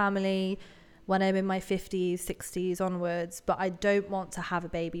want a family when I'm in my 50s, 60s onwards, but I don't want to have a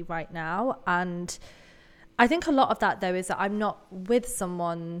baby right now. And I think a lot of that though is that I'm not with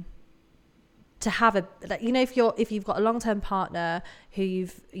someone to have a, like, you know, if you've got a long-term partner who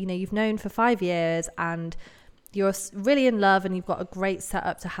you've known for 5 years and you're really in love and you've got a great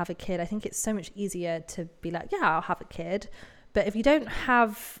setup to have a kid, I think it's so much easier to be like, yeah, I'll have a kid. But if you don't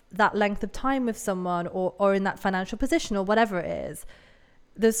have that length of time with someone or in that financial position or whatever it is,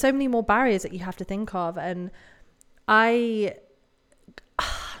 there's so many more barriers that you have to think of. And I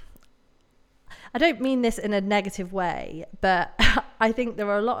don't mean this in a negative way, but I think there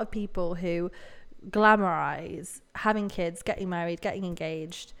are a lot of people who glamorize having kids, getting married, getting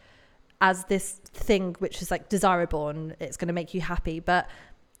engaged as this thing which is like desirable and it's going to make you happy. But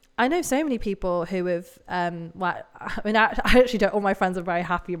I know so many people who have, I actually don't, all my friends are very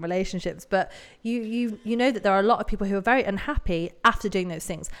happy in relationships, but you know that there are a lot of people who are very unhappy after doing those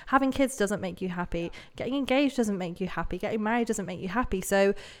things. Having kids doesn't make you happy. Getting engaged doesn't make you happy. Getting married doesn't make you happy.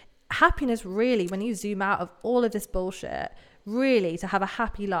 So happiness really, when you zoom out of all of this bullshit, really to have a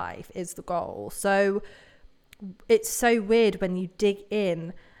happy life is the goal. So it's so weird when you dig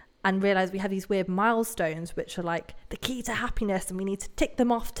in and realize we have these weird milestones which are like the key to happiness, and we need to tick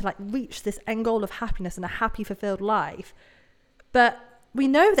them off to like reach this end goal of happiness and a happy, fulfilled life. But we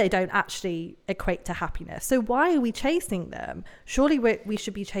know they don't actually equate to happiness. So why are we chasing them? Surely we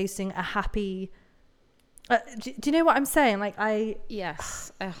should be chasing a happy... do you know what I'm saying? Like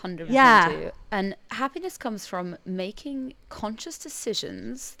Yes, 100% Yeah. do. And happiness comes from making conscious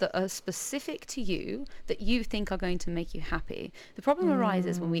decisions that are specific to you, that you think are going to make you happy. The problem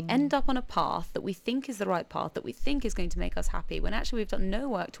arises when we end up on a path that we think is the right path, that we think is going to make us happy, when actually we've done no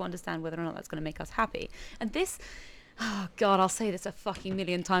work to understand whether or not that's going to make us happy. And this... oh God, I'll say this a fucking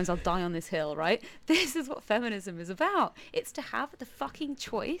million times, I'll die on this hill, right? This is what feminism is about. It's to have the fucking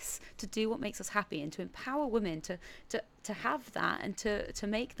choice to do what makes us happy, and to empower women to have that, and to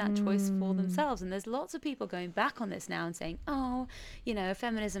make that choice for themselves. And there's lots of people going back on this now and saying, oh, you know,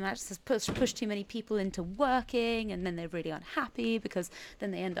 feminism actually has pushed too many people into working, and then they're really unhappy because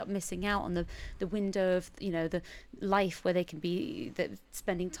then they end up missing out on the window of, you know, the life where they can be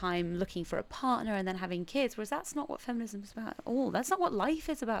spending time looking for a partner and then having kids. Whereas that's not what feminism is about at all. That's not what life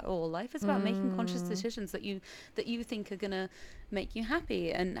is about at all. Life is about making conscious decisions that you think are gonna make you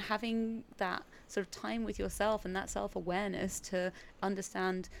happy, and having that sort of time with yourself and that self-awareness to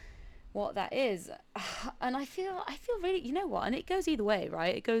understand what that is. And I feel really, you know what, and it goes either way,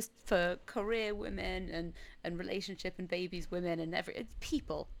 right? It goes for career women and relationship and babies women and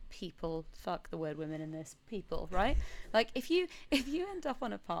people, fuck the word women in this, people, right? Like if you end up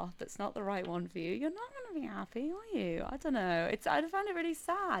on a path that's not the right one for you, you're not going to be happy, are you? I don't know, I find it really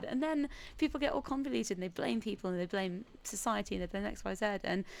sad. And then people get all convoluted and they blame people and they blame society and they blame XYZ.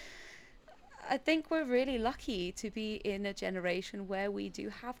 And I think we're really lucky to be in a generation where we do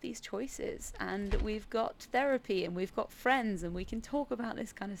have these choices, and we've got therapy and we've got friends and we can talk about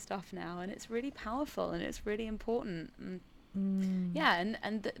this kind of stuff now, and it's really powerful and it's really important. Yeah,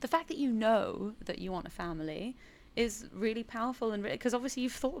 and the fact that you know that you want a family is really powerful, and because obviously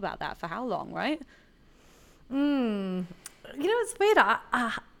you've thought about that for how long, right? You know, it's weird.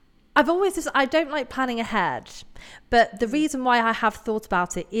 I've always just, I don't like planning ahead, but the reason why I have thought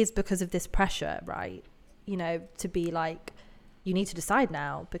about it is because of this pressure, right? You know, to be like, you need to decide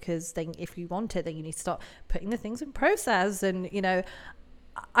now, because then if you want it, then you need to start putting the things in process. And, you know,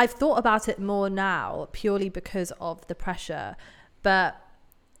 I've thought about it more now purely because of the pressure, but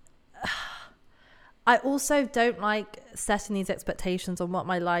I also don't like setting these expectations on what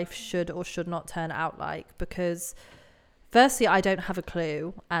my life should or should not turn out like, because firstly, I don't have a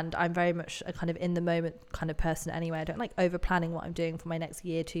clue, and I'm very much a kind of in the moment kind of person anyway. I don't like over planning what I'm doing for my next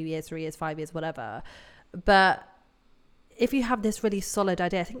year, 2 years, 3 years, 5 years, whatever. But if you have this really solid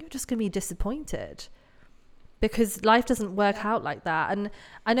idea, I think you're just going to be disappointed, because life doesn't work out like that. And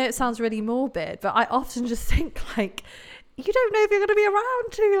I know it sounds really morbid, but I often just think like, you don't know if you're going to be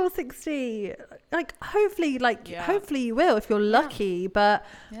around till you're 60. Like, hopefully you will if you're lucky. But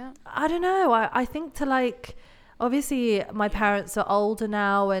I don't know. I think to like, obviously my parents are older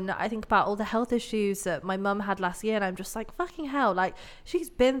now, and I think about all the health issues that my mum had last year, and I'm just like, fucking hell, like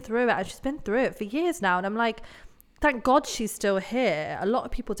she's been through it, and she's been through it for years now. And I'm like, thank God she's still here. A lot of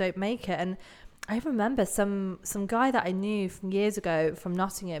people don't make it. And I remember some guy that I knew from years ago from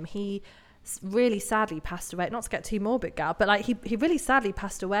Nottingham, he really sadly passed away. Not to get too morbid, gal, but like he really sadly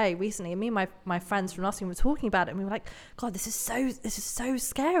passed away recently. And me and my friends from Nottingham were talking about it, and we were like, God, this is so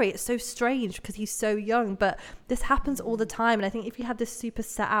scary. It's so strange because he's so young, but this happens all the time. And I think if you have this super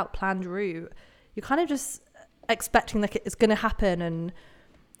set out planned route, you're kind of just expecting like it's going to happen. And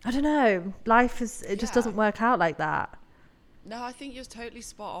I don't know, life just doesn't work out like that. No, I think you're totally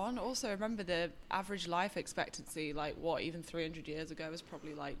spot on. Also, remember the average life expectancy, like what, even 300 years ago was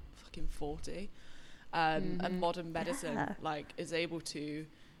probably like fucking 40. And modern medicine like is able to,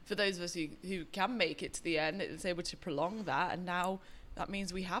 for those of us who can make it to the end, it's able to prolong that. And now that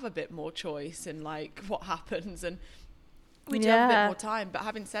means we have a bit more choice in like what happens, and we do have a bit more time. But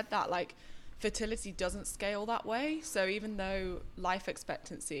having said that, like fertility doesn't scale that way. So even though life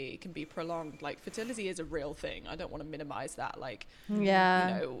expectancy can be prolonged, like fertility is a real thing. I don't want to minimize that. Like, you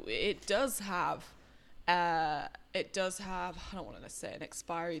know, it does have, I don't want to say an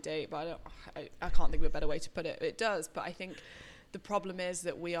expiry date, but I can't think of a better way to put it. It does. But I think the problem is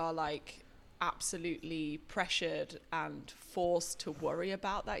that we are like absolutely pressured and forced to worry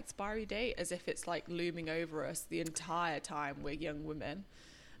about that expiry date as if it's like looming over us the entire time we're young women.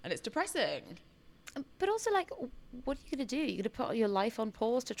 And it's depressing. But also, like, what are you going to do? You're going to put your life on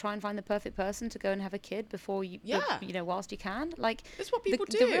pause to try and find the perfect person to go and have a kid before you, you know, whilst you can? Like, that's what people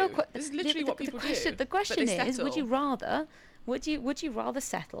do. This is literally what people do. The question is, would you rather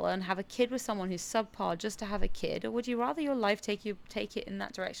settle and have a kid with someone who's subpar just to have a kid, or would you rather your life take it in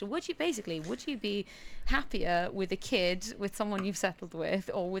that direction? Would you be happier with a kid with someone you've settled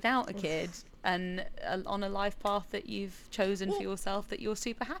with, or without a kid and on a life path that you've chosen for yourself that you're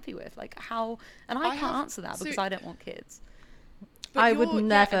super happy with? Like how? And I can't answer that because I don't want kids. I would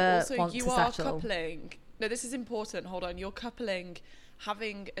never want you to are settle. Coupling. No, this is important. Hold on. You're coupling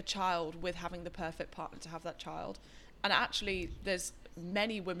having a child with having the perfect partner to have that child. And actually, there's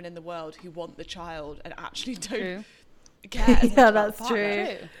many women in the world who want the child and actually don't care. That's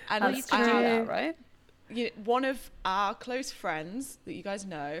true. And that's true. That, right? One of our close friends that you guys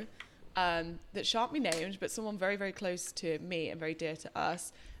know, that shan't be named, but someone very, very close to me and very dear to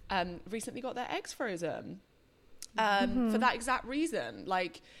us, recently got their eggs frozen for that exact reason.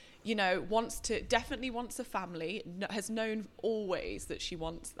 Like, you know, definitely wants a family, has known always that she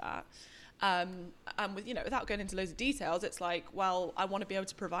wants that. And with, you know, without going into loads of details, it's like, well, I want to be able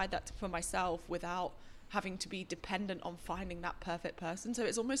to provide that for myself without having to be dependent on finding that perfect person. So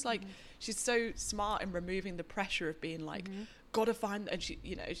it's almost like she's so smart in removing the pressure of being like, gotta find, and she,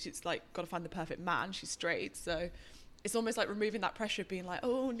 you know, she's like, gotta find the perfect man. She's straight, so it's almost like removing that pressure of being like,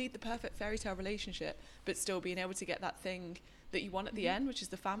 oh, need the perfect fairy tale relationship, but still being able to get that thing that you want at the end, which is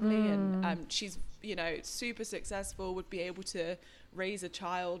the family. And she's, you know, super successful, would be able to raise a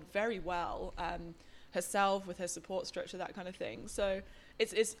child very well herself with her support structure, that kind of thing. So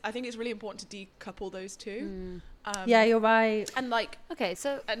it's I think it's really important to decouple those two. Yeah, you're right. And like, Okay,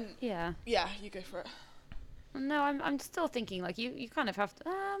 so and yeah. you go for it. No, I'm still thinking like you kind of have to.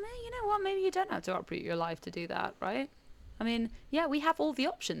 You know what? Maybe you don't have to uproot your life to do that, right? I mean, yeah, we have all the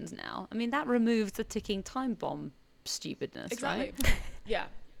options now. I mean, that removes the ticking time bomb stupidness, Exactly. right? Yeah,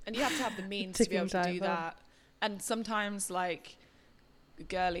 and you have to have the means to be able to do that. And sometimes, like,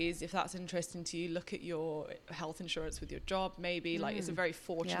 girlies, if that's interesting to you, look at your health insurance with your job. Maybe like it's a very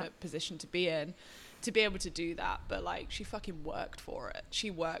fortunate position to be in, to be able to do that. But like, she fucking worked for it. She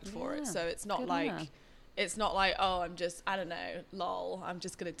worked for it. So it's not like. It's not like, oh, I'm just, I don't know, lol, I'm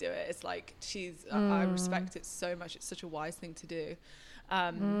just going to do it. It's like, I respect it so much. It's such a wise thing to do.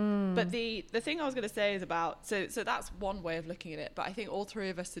 But the thing I was going to say is about, so that's one way of looking at it. But I think all three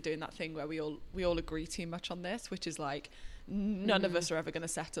of us are doing that thing where we all agree too much on this, which is like, none of us are ever going to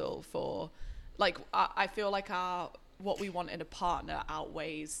settle for, like, I feel like what we want in a partner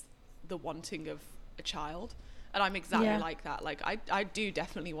outweighs the wanting of a child. And I'm exactly like that. Like, I do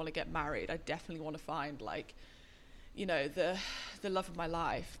definitely want to get married. I definitely want to find, like, you know, the love of my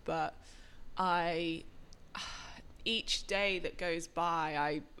life. But each day that goes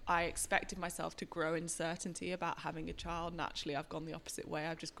by, I expected myself to grow in certainty about having a child. And actually, I've gone the opposite way.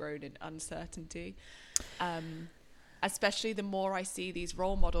 I've just grown in uncertainty. Especially the more I see these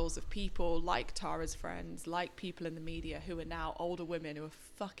role models of people like Tara's friends, like people in the media who are now older women who are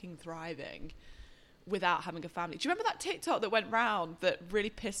fucking thriving without having a family. Do you remember that TikTok that went round that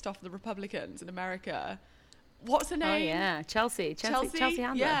really pissed off the Republicans in America? What's her name? Oh yeah, Chelsea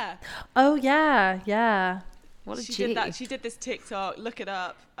Handler. Yeah. Oh yeah. What a she G. did that. She did this TikTok. Look it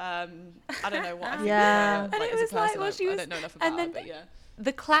up. I don't know what. I think Yeah. of her, And like, it as a was like, person, well, she was, I don't know enough about and then her, but yeah.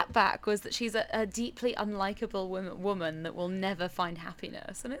 the clapback was that she's a deeply unlikable woman that will never find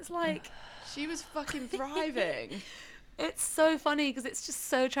happiness, and it's like She was fucking thriving. it's so funny because it's just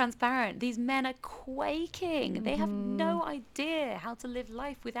so transparent. These men are quaking. They have no idea how to live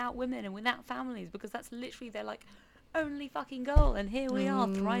life without women and without families, because that's literally their like only fucking goal. And here we are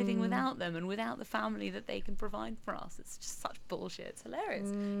thriving without them and without the family that they can provide for us. It's just such bullshit. It's hilarious.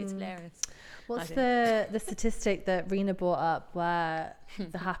 It's hilarious. What's the statistic that Rena brought up where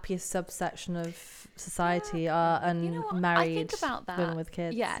the happiest subsection of society are You know what? I unmarried think about that. women with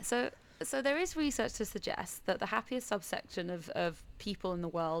kids? Yeah, so there is research to suggest that the happiest subsection of people in the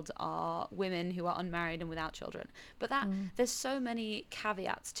world are women who are unmarried and without children. But there's so many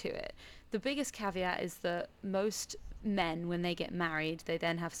caveats to it. The biggest caveat is that most men, when they get married, they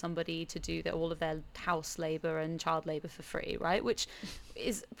then have somebody to do all of their house labor and child labor for free, right? Which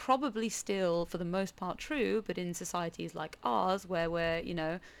is probably still, for the most part, true. But in societies like ours, where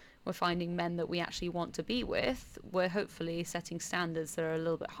we're finding men that we actually want to be with, we're hopefully setting standards that are a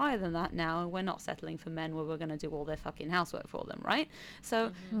little bit higher than that now, and we're not settling for men where we're going to do all their fucking housework for them, right?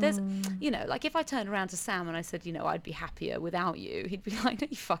 So there's, like if I turned around to Sam and I said, I'd be happier without you, he'd be like, no,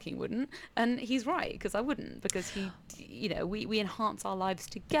 you fucking wouldn't. And he's right, because I wouldn't, because we enhance our lives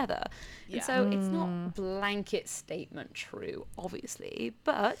together. Yeah. And so it's not blanket statement true, obviously,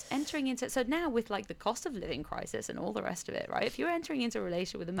 but entering into, so now with like the cost of living crisis and all the rest of it, right? If you're entering into a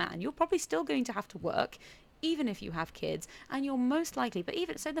relationship with a man, you're probably still going to have to work, even if you have kids, and you're most likely, but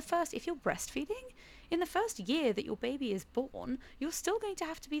even so, if you're breastfeeding, in the first year that your baby is born, you're still going to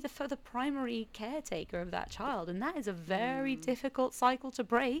have to be the primary caretaker of that child, and that is a very difficult cycle to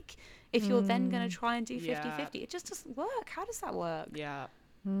break if you're then going to try and do 50-50. It just doesn't work. How does that work? Yeah.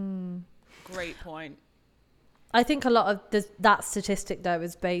 Great point. I think a lot of that statistic though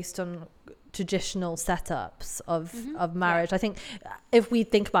is based on traditional setups of marriage. I think if we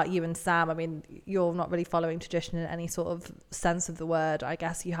think about you and Sam, I mean, you're not really following tradition in any sort of sense of the word. I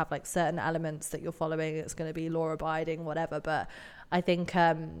guess you have like certain elements that you're following. It's going to be law abiding, whatever. But I think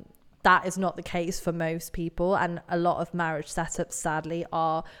that is not the case for most people. And a lot of marriage setups, sadly,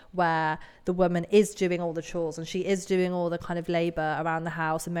 are where the woman is doing all the chores and she is doing all the kind of labor around the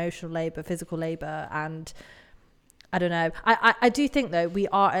house, emotional labor, physical labor. And I don't know. I do think though we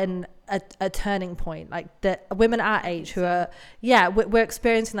are in a turning point. Like the women our age who are, we're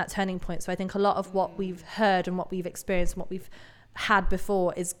experiencing that turning point. So I think a lot of what we've heard and what we've experienced and what we've had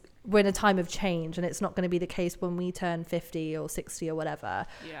before is we're in a time of change, and it's not going to be the case when we turn 50 or 60 or whatever.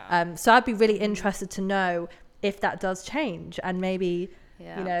 Yeah. So I'd be really interested to know if that does change, and maybe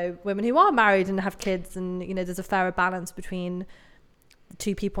women who are married and have kids, and there's a fairer balance between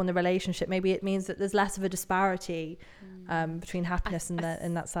two people in the relationship. Maybe it means that there's less of a disparity between happiness and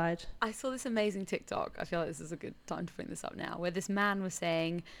that side. I saw this amazing TikTok. I feel like this is a good time to bring this up now, where this man was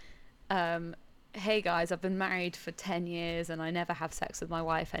saying, hey guys, I've been married for 10 years and I never have sex with my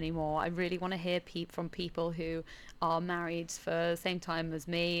wife anymore. I really want to hear from people who are married for the same time as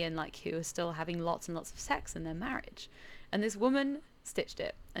me and like who are still having lots and lots of sex in their marriage. And this woman stitched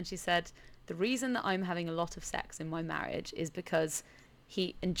it and she said, the reason that I'm having a lot of sex in my marriage is because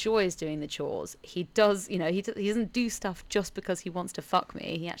he enjoys doing the chores. He does, he doesn't do stuff just because he wants to fuck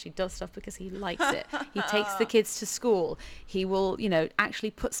me. He actually does stuff because he likes it. He takes the kids to school. He will,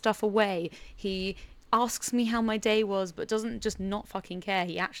 actually put stuff away. He asks me how my day was, but doesn't just not fucking care.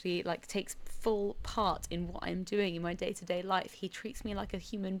 He actually like takes full part in what I'm doing in my day-to-day life. He treats me like a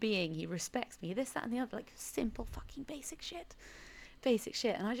human being. He respects me. This, that, and the other, like simple fucking basic shit.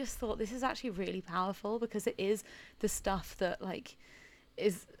 And I just thought this is actually really powerful because it is the stuff that like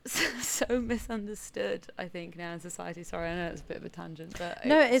is so misunderstood, I think, now in society. Sorry, I know it's a bit of a tangent, but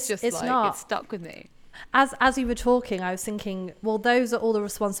no, it's not. It stuck with me. As you were talking, I was thinking, well, those are all the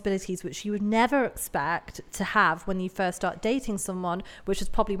responsibilities which you would never expect to have when you first start dating someone, which is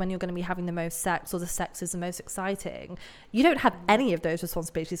probably when you're going to be having the most sex or the sex is the most exciting. You don't have any of those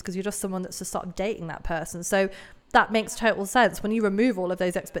responsibilities because you're just someone that's just sort of dating that person. So that makes total sense. When you remove all of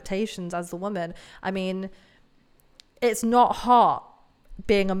those expectations as the woman, I mean, it's not hot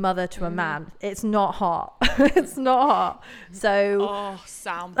being a mother to a man. It's not hot. It's not hot. So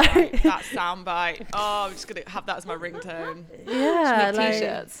soundbite. That soundbite. I'm just gonna have that as my ringtone. Yeah, like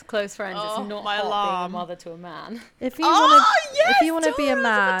t-shirts. Close friends. It's not my hot alarm. being a mother to a man. If you want to be a Tara,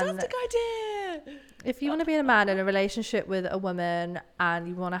 man, that's a fantastic idea. If you want to be a man in a relationship with a woman and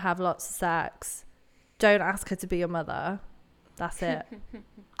you want to have lots of sex, don't ask her to be your mother. That's it.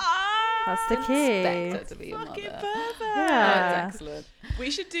 That's the key. Expect her to be your Fucking mother. perfect. Yeah. That's excellent. We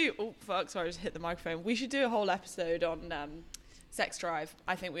should do. Oh fuck! Sorry, I just hit the microphone. We should do a whole episode on sex drive.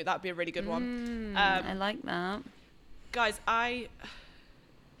 I think that'd be a really good one. I like that. Guys,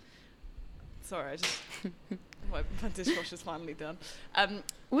 sorry, I just my dishwasher's finally done. I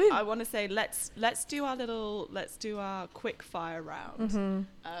want to say let's do our quick fire round.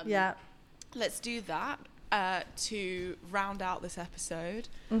 Yeah. Let's do that to round out this episode.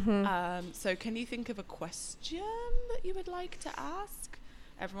 So can you think of a question that you would like to ask?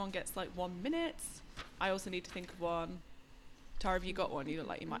 Everyone gets like 1 minute. I also need to think of one. Tara, have you got one? You look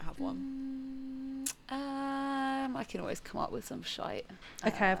like you might have one. I can always come up with some shite.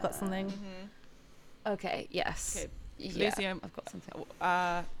 Okay, I've got something. Okay, yes. Okay. Yeah, Lucy, I've got something.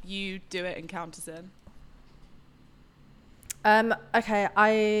 You do it and count us in. Okay,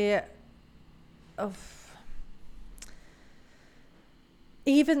 I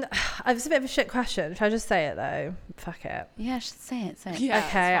it's a bit of a shit question. Should I just say it though? Fuck it. Yeah, I should say it. Yeah,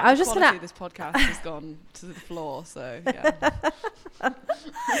 okay. I was just gonna. This podcast has gone to the floor, so yeah.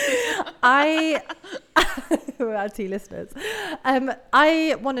 We're our two listeners.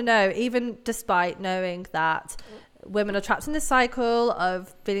 I want to know, even despite knowing that women are trapped in this cycle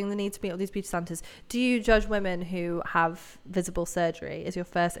of feeling the need to meet all these beauty standards, do you judge women who have visible surgery? Is your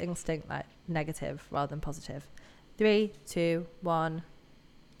first instinct like negative rather than positive? 3, 2, 1.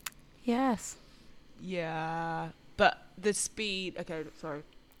 Yes. Yeah, but the speed. Okay, sorry.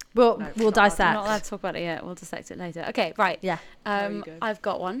 We'll No, we'll not dissect. We're not allowed to talk about it yet. We'll dissect it later. Okay, right. Yeah. you go. I've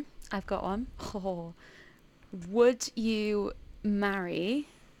got one. Oh. Would you marry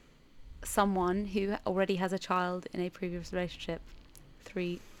someone who already has a child in a previous relationship?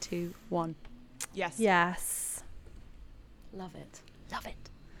 3, 2, 1. Yes. Yes. Love it.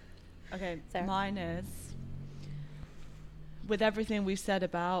 Okay, Sarah? mine is, with everything we've said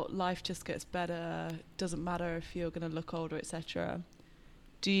about life just gets better, doesn't matter if you're going to look older, etc.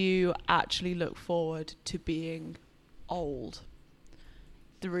 Do you actually look forward to being old?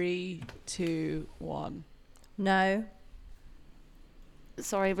 3, 2, 1. No.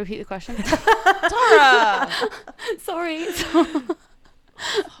 Sorry, repeat the question. Tara! Sorry.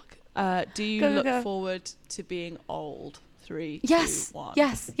 Do you look forward to being old? 3, Yes. 2, 1.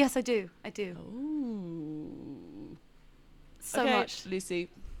 Yes, I do. Ooh. So okay, much. Lucy.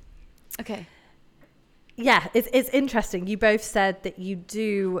 Okay. Yeah, it's interesting. You both said that you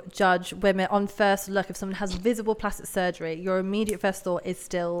do judge women on first look. If someone has visible plastic surgery, your immediate first thought is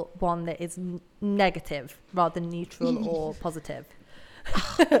still one that is negative rather than neutral or positive.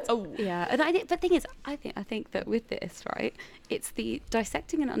 Yeah, and but the thing is, I think that with this, right, it's the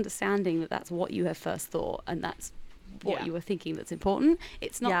dissecting and understanding that that's what you have first thought, and that's what you were thinking that's important.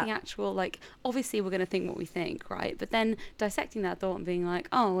 It's not the actual, like, obviously we're going to think what we think, right? But then dissecting that thought and being like,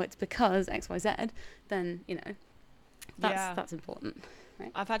 oh, it's because X, Y, Z, then, That's important.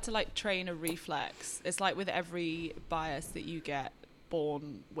 Right? I've had to like train a reflex. It's like with every bias that you get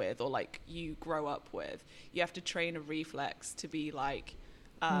born with or like you grow up with, you have to train a reflex to be like,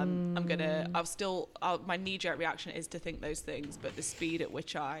 my knee-jerk reaction is to think those things, but the speed at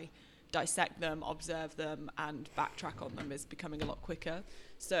which I dissect them, observe them, and backtrack on them is becoming a lot quicker.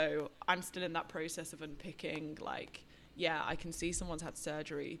 So I'm still in that process of unpicking, like, yeah, I can see someone's had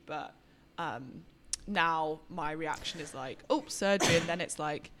surgery, but now my reaction is like, oh, surgery, and then it's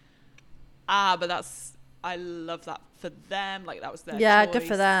like, but that's, I love that for them, like that was their choice, good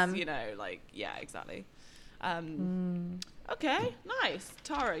for them, you know, like, yeah, exactly. Okay, nice.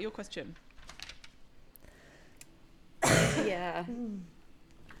 Tara, your question. Yeah.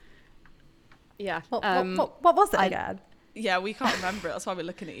 Yeah. What was it again? Yeah, we can't remember it. That's why we're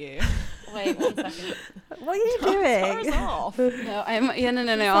looking at you. Wait 1 second. What are you doing? Tara's off. No, no.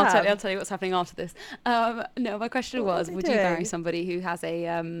 I'll tell you what's happening after this. No, my question was, would you marry somebody who has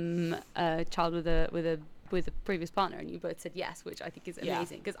a child with a previous partner? And you both said yes, which I think is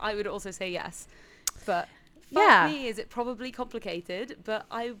amazing, because I would also say yes. But for me, is it probably complicated? But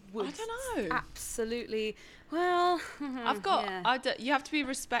I would. I don't know. Absolutely. Well, you have to be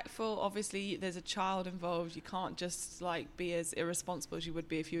respectful. Obviously, there's a child involved. You can't just like be as irresponsible as you would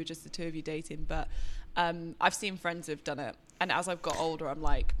be if you were just the two of you dating. But I've seen friends who've done it, and as I've got older, I'm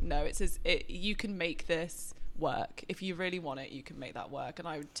like, no, you can make this work. If you really want it, you can make that work, and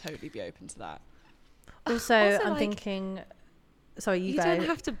I would totally be open to that. Also I'm thinking. Sorry, you go. You don't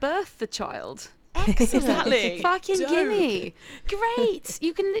have to birth the child. Exactly. Fucking gimme. Great.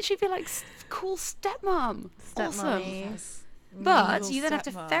 You can literally be like cool stepmom. Awesome. Yes. But you then have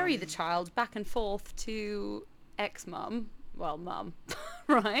to ferry the child back and forth to ex-mum. Well, mum.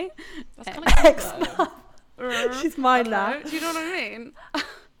 Right? That's kind of ex-mum. She's mine now. Do you know what I mean?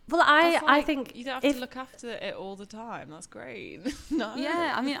 Well, I think you don't have to look after it all the time. That's great. No.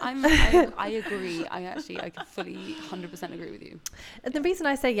 Yeah, I mean, I agree. I can fully 100% agree with you. And the reason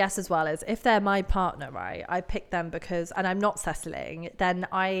I say yes as well is if they're my partner, right, I pick them because, and I'm not settling, then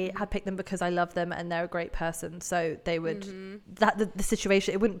I had picked them because I love them and they're a great person. So they would, the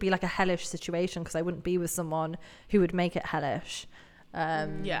situation, it wouldn't be like a hellish situation because I wouldn't be with someone who would make it hellish.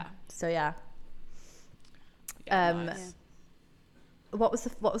 Yeah. So yeah. Nice. What was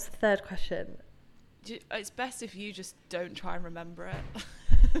the third question? It's best if you just don't try and remember it.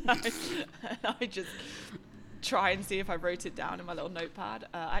 I just try and see if I wrote it down in my little notepad.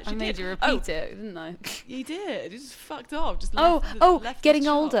 I made you repeat it, didn't I? You did. You just fucked off. Just left getting the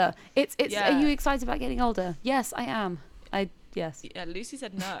shop. older. It's. Are you excited about getting older? Yes, I am. Yes. Yeah, Lucy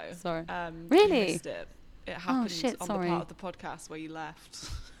said no. Sorry. Really? You missed it. It happened the part of the podcast where you left.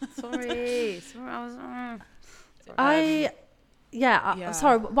 Sorry. Sorry.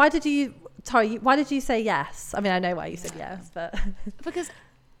 Why did you say yes? I mean, I know why you said yes, but because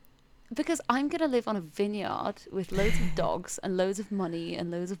I'm gonna live on a vineyard with loads of dogs and loads of money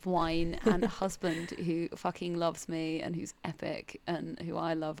and loads of wine and a husband who fucking loves me and who's epic and who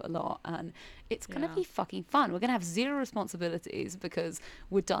I love a lot, and it's gonna be fucking fun. We're gonna have zero responsibilities because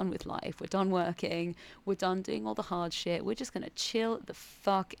we're done with life. We're done working. We're done doing all the hard shit. We're just gonna chill the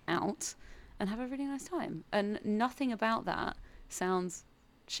fuck out and have a really nice time. And nothing about that sounds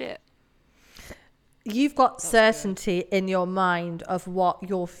shit. You've got certainty in your mind of what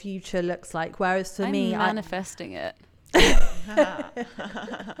your future looks like, whereas for me, manifesting it. I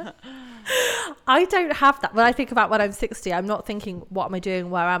don't have that. When I think about when I'm 60, I'm not thinking, what am I doing?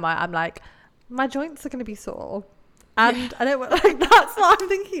 Where am I? I'm like, my joints are going to be sore. And I don't like, that's what I'm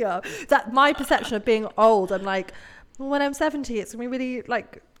thinking of. That my perception of being old, I'm like, when I'm 70, it's going to be really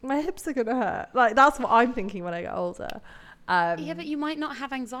like, my hips are going to hurt. Like, that's what I'm thinking when I get older. Yeah, but you might not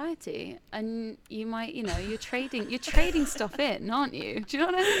have anxiety, and you might, you're trading stuff in, aren't you? Do you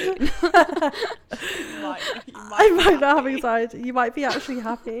know what I mean? I might not have anxiety. You might be actually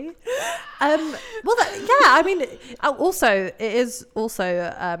happy. I mean, also, it is also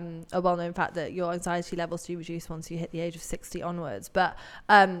a well-known fact that your anxiety levels do reduce once you hit the age of 60 onwards. But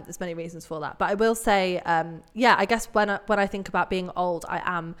there's many reasons for that. But I will say, I guess when I think about being old, I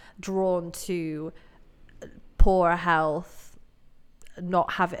am drawn to poorer health,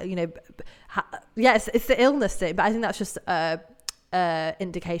 not have it, it's the illness thing, but I think that's just a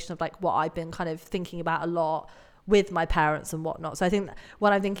indication of like what I've been kind of thinking about a lot with my parents and whatnot. So I think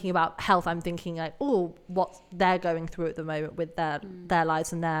when I'm thinking about health, I'm thinking like, oh, what they're going through at the moment with their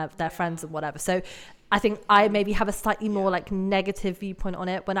lives and their friends and whatever. So I think I maybe have a slightly more like negative viewpoint on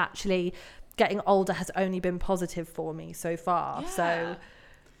it, when actually getting older has only been positive for me so far. So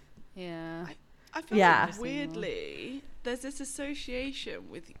I feel like weirdly there's this association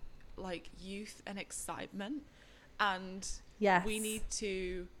with like youth and excitement, And Yes. we need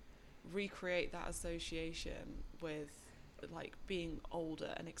to recreate that association with like being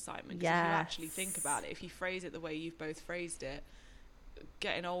older and excitement. 'Cause if you actually think about it, if you phrase it the way you've both phrased it,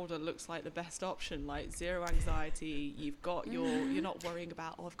 getting older looks like the best option. Like zero anxiety. You've got you're not worrying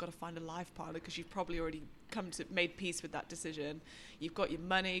about, I've got to find a life partner, because you've probably already made peace with that decision. You've got your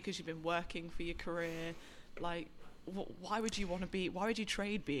money because you've been working for your career. Like, why would you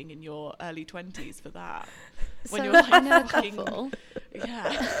trade being in your early 20s for that? When So you're like I know a fucking- couple.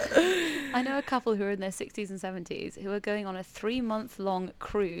 Yeah. I know a couple who are in their 60s and 70s who are going on a 3-month-long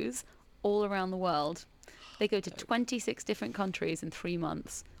cruise all around the world. They go to 26 different countries in 3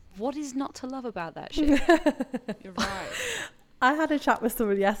 months. What is not to love about that shit? You're right. I had a chat with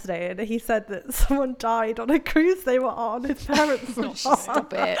someone yesterday, and he said that someone died on a cruise they were on. His parents were on.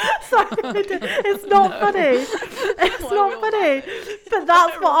 Stop it. Sorry, it's not funny. It's not funny. But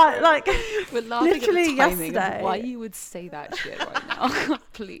that's what I like. We're laughing Literally at the timing yesterday. of why you would say that shit right now.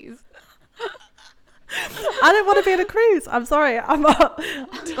 Please. I don't want to be on a cruise. I'm sorry. I'm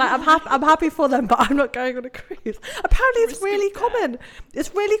happy for them, but I'm not going on a cruise. Apparently, it's really common.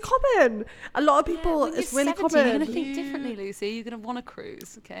 It's really common. A lot of people. When It's you're really 70, You're common. going to think differently, Lucy. You're going to want a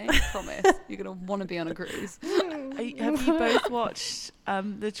cruise, okay? Promise. You're going to want to be on a cruise. Have you both watched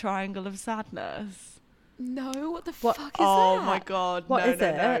The Triangle of Sadness? No, what the What- fuck is Oh that? my god! What no, is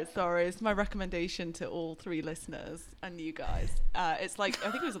no, no! it? Sorry, it's my recommendation to all 3 listeners and you guys. It's like, I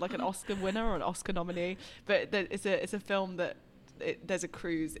think it was like an Oscar winner or an Oscar nominee, but it's a film that there's a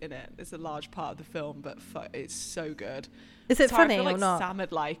cruise in it. It's a large part of the film, but it's so good. Is it Tara, I funny feel like or not? Sam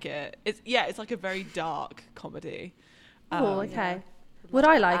would like it. It's like a very dark comedy. Oh, okay. yeah. Would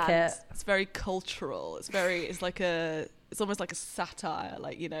I like And it? It's very cultural. It's almost like a satire.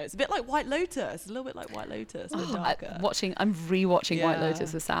 Like, you know, it's a bit like White Lotus. A little bit like White Lotus, but darker. I'm rewatching White Yeah.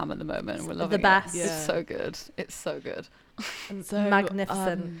 Lotus with Sam at the moment, and we're loving The best. it. Yeah. It's so good. It's so good. So,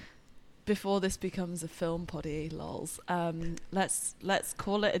 Magnificent. Before this becomes a film poddy, lols, let's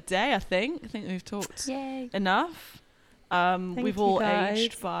call it a day. I think we've talked Yay. enough. We've you, all guys.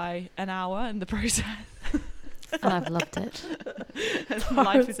 aged by an hour in the process. And I've loved it. And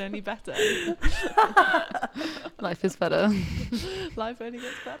life is only better. Life is better. Life only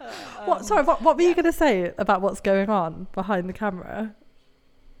gets better. What were you going to say about what's going on behind the camera?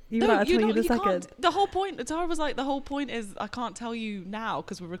 You might tell you in a second. can't. The whole point, Tara was like, the whole point is I can't tell you now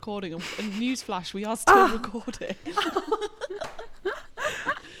because we're recording. And newsflash, we are still recording.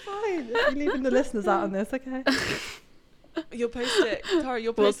 Fine. You're leaving the listeners out on this, okay? You'll post it, Tara.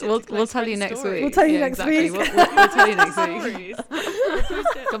 You'll post it. We'll to Close tell you Friends next Stories. week. We'll tell you Yeah, next exactly. week. We'll tell you next week. Stories. We'll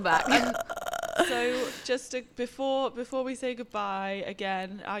post it. Come back. So just before we say goodbye,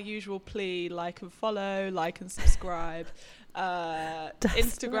 again, our usual plea: like and follow, like and subscribe.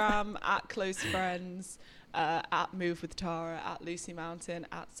 Instagram at Close Friends, at Move with Tara, at Lucy Mountain,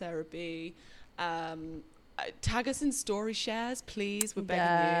 at Sarah B. Tag us in story shares, please. We're begging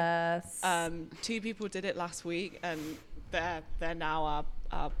Yes. you. 2 people did it last week, and they're now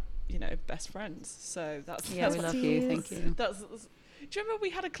our best friends. So that's Yeah, we love you. Thank you. that's. Do you remember we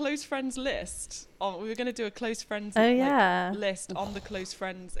had a close friends list? We were going to do a close friends list on the close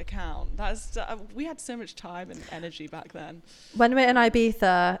friends account. We had so much time and energy back then. When we're in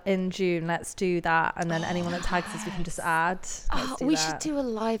Ibiza in June, let's do that. And then anyone that tags us, we can just add. We should do a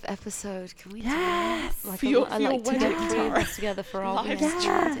live episode. Can we Yes. do that? Like For your to get wedding, 3 of Tara. us together for our Live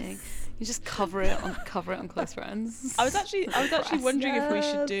wedding. You just cover it on Close Friends. I was actually wondering if we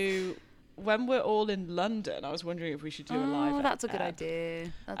Yes. should do, when we're all in London, I was wondering if we should do a live. Oh, that's a good ep.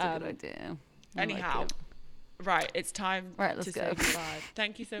 idea. That's a good idea. I like Anyhow, it. right, it's time Right, let's to go. say goodbye.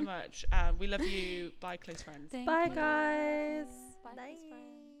 Thank you so much. We love you. Bye, close friends. Thank Bye, you. guys. Bye, Close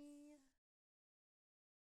Friends.